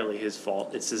 not entirely his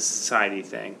fault. It's a society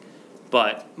thing.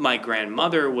 But my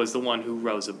grandmother was the one who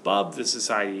rose above the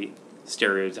society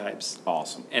stereotypes.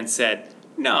 Awesome. And said,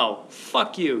 no,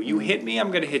 fuck you. You hit me, I'm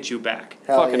going to hit you back.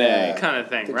 Hell Fucking yeah. A. Kind of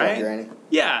thing, Good right? job, Granny.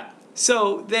 Yeah.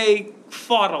 So they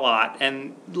fought a lot,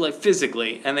 and like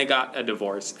physically, and they got a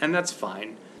divorce. And that's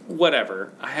fine.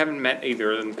 Whatever. I haven't met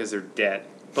either of them because they're dead.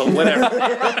 But whatever.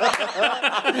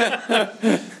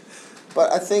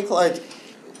 But I think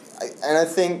I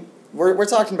think we're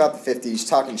talking about the 50s,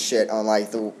 talking shit on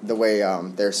like the way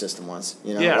their system was,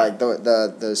 you know, like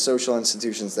the social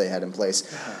institutions they had in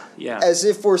place. Yeah. As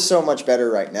if we're so much better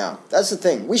right now. That's the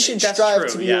thing. We should strive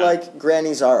to be like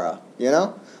Granny Zara, you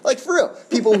know? Like for real.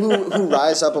 People who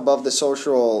rise up above the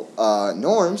social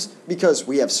norms because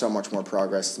we have so much more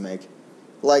progress to make.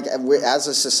 Like, as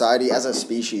a society, as a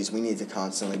species, we need to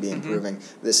constantly be improving.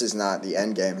 This is not the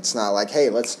end game. It's not like,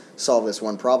 hey, let's solve this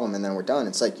one problem and then we're done.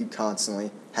 It's like you constantly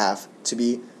have to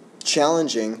be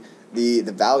challenging the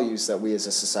values that we as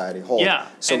a society hold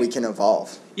so we can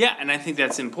evolve. Yeah, and I think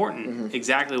that's important.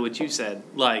 Exactly what you said.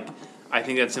 Like, I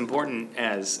think that's important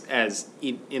as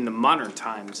in the modern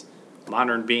times,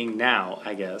 modern being now,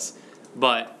 I guess.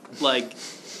 But, like,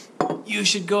 you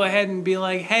should go ahead and be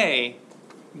like, hey,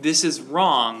 this is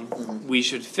wrong, we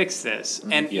should fix this.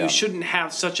 And you shouldn't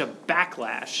have such a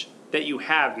backlash that you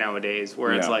have nowadays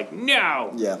where it's like,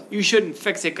 no, you shouldn't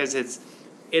fix it because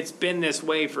it's been this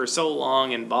way for so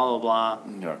long and blah, blah,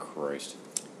 blah. Oh, Christ.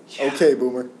 Yeah. Okay,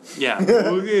 Boomer. Yeah,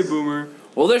 okay, Boomer.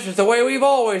 Well, this is the way we've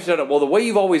always done it. Well, the way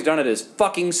you've always done it is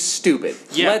fucking stupid.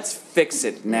 Yeah. Let's fix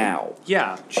it now.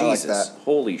 Yeah. Jesus. I like that.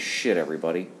 Holy shit,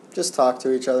 everybody. Just talk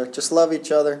to each other. Just love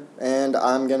each other. And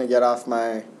I'm going to get off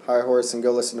my high horse and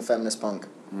go listen to feminist punk.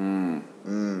 I'm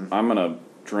going to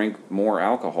drink more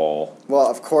alcohol.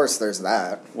 Well, of course there's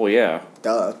that. Well, yeah.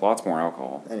 Duh. Lots more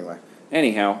alcohol. Anyway.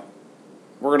 Anyhow,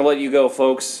 we're going to let you go,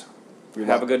 folks.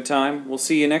 Have a good time. We'll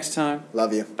see you next time.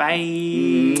 Love you.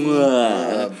 Bye.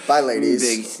 Bye, ladies.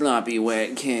 Big sloppy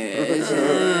wet kiss.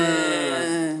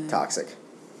 Toxic.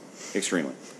 Extremely.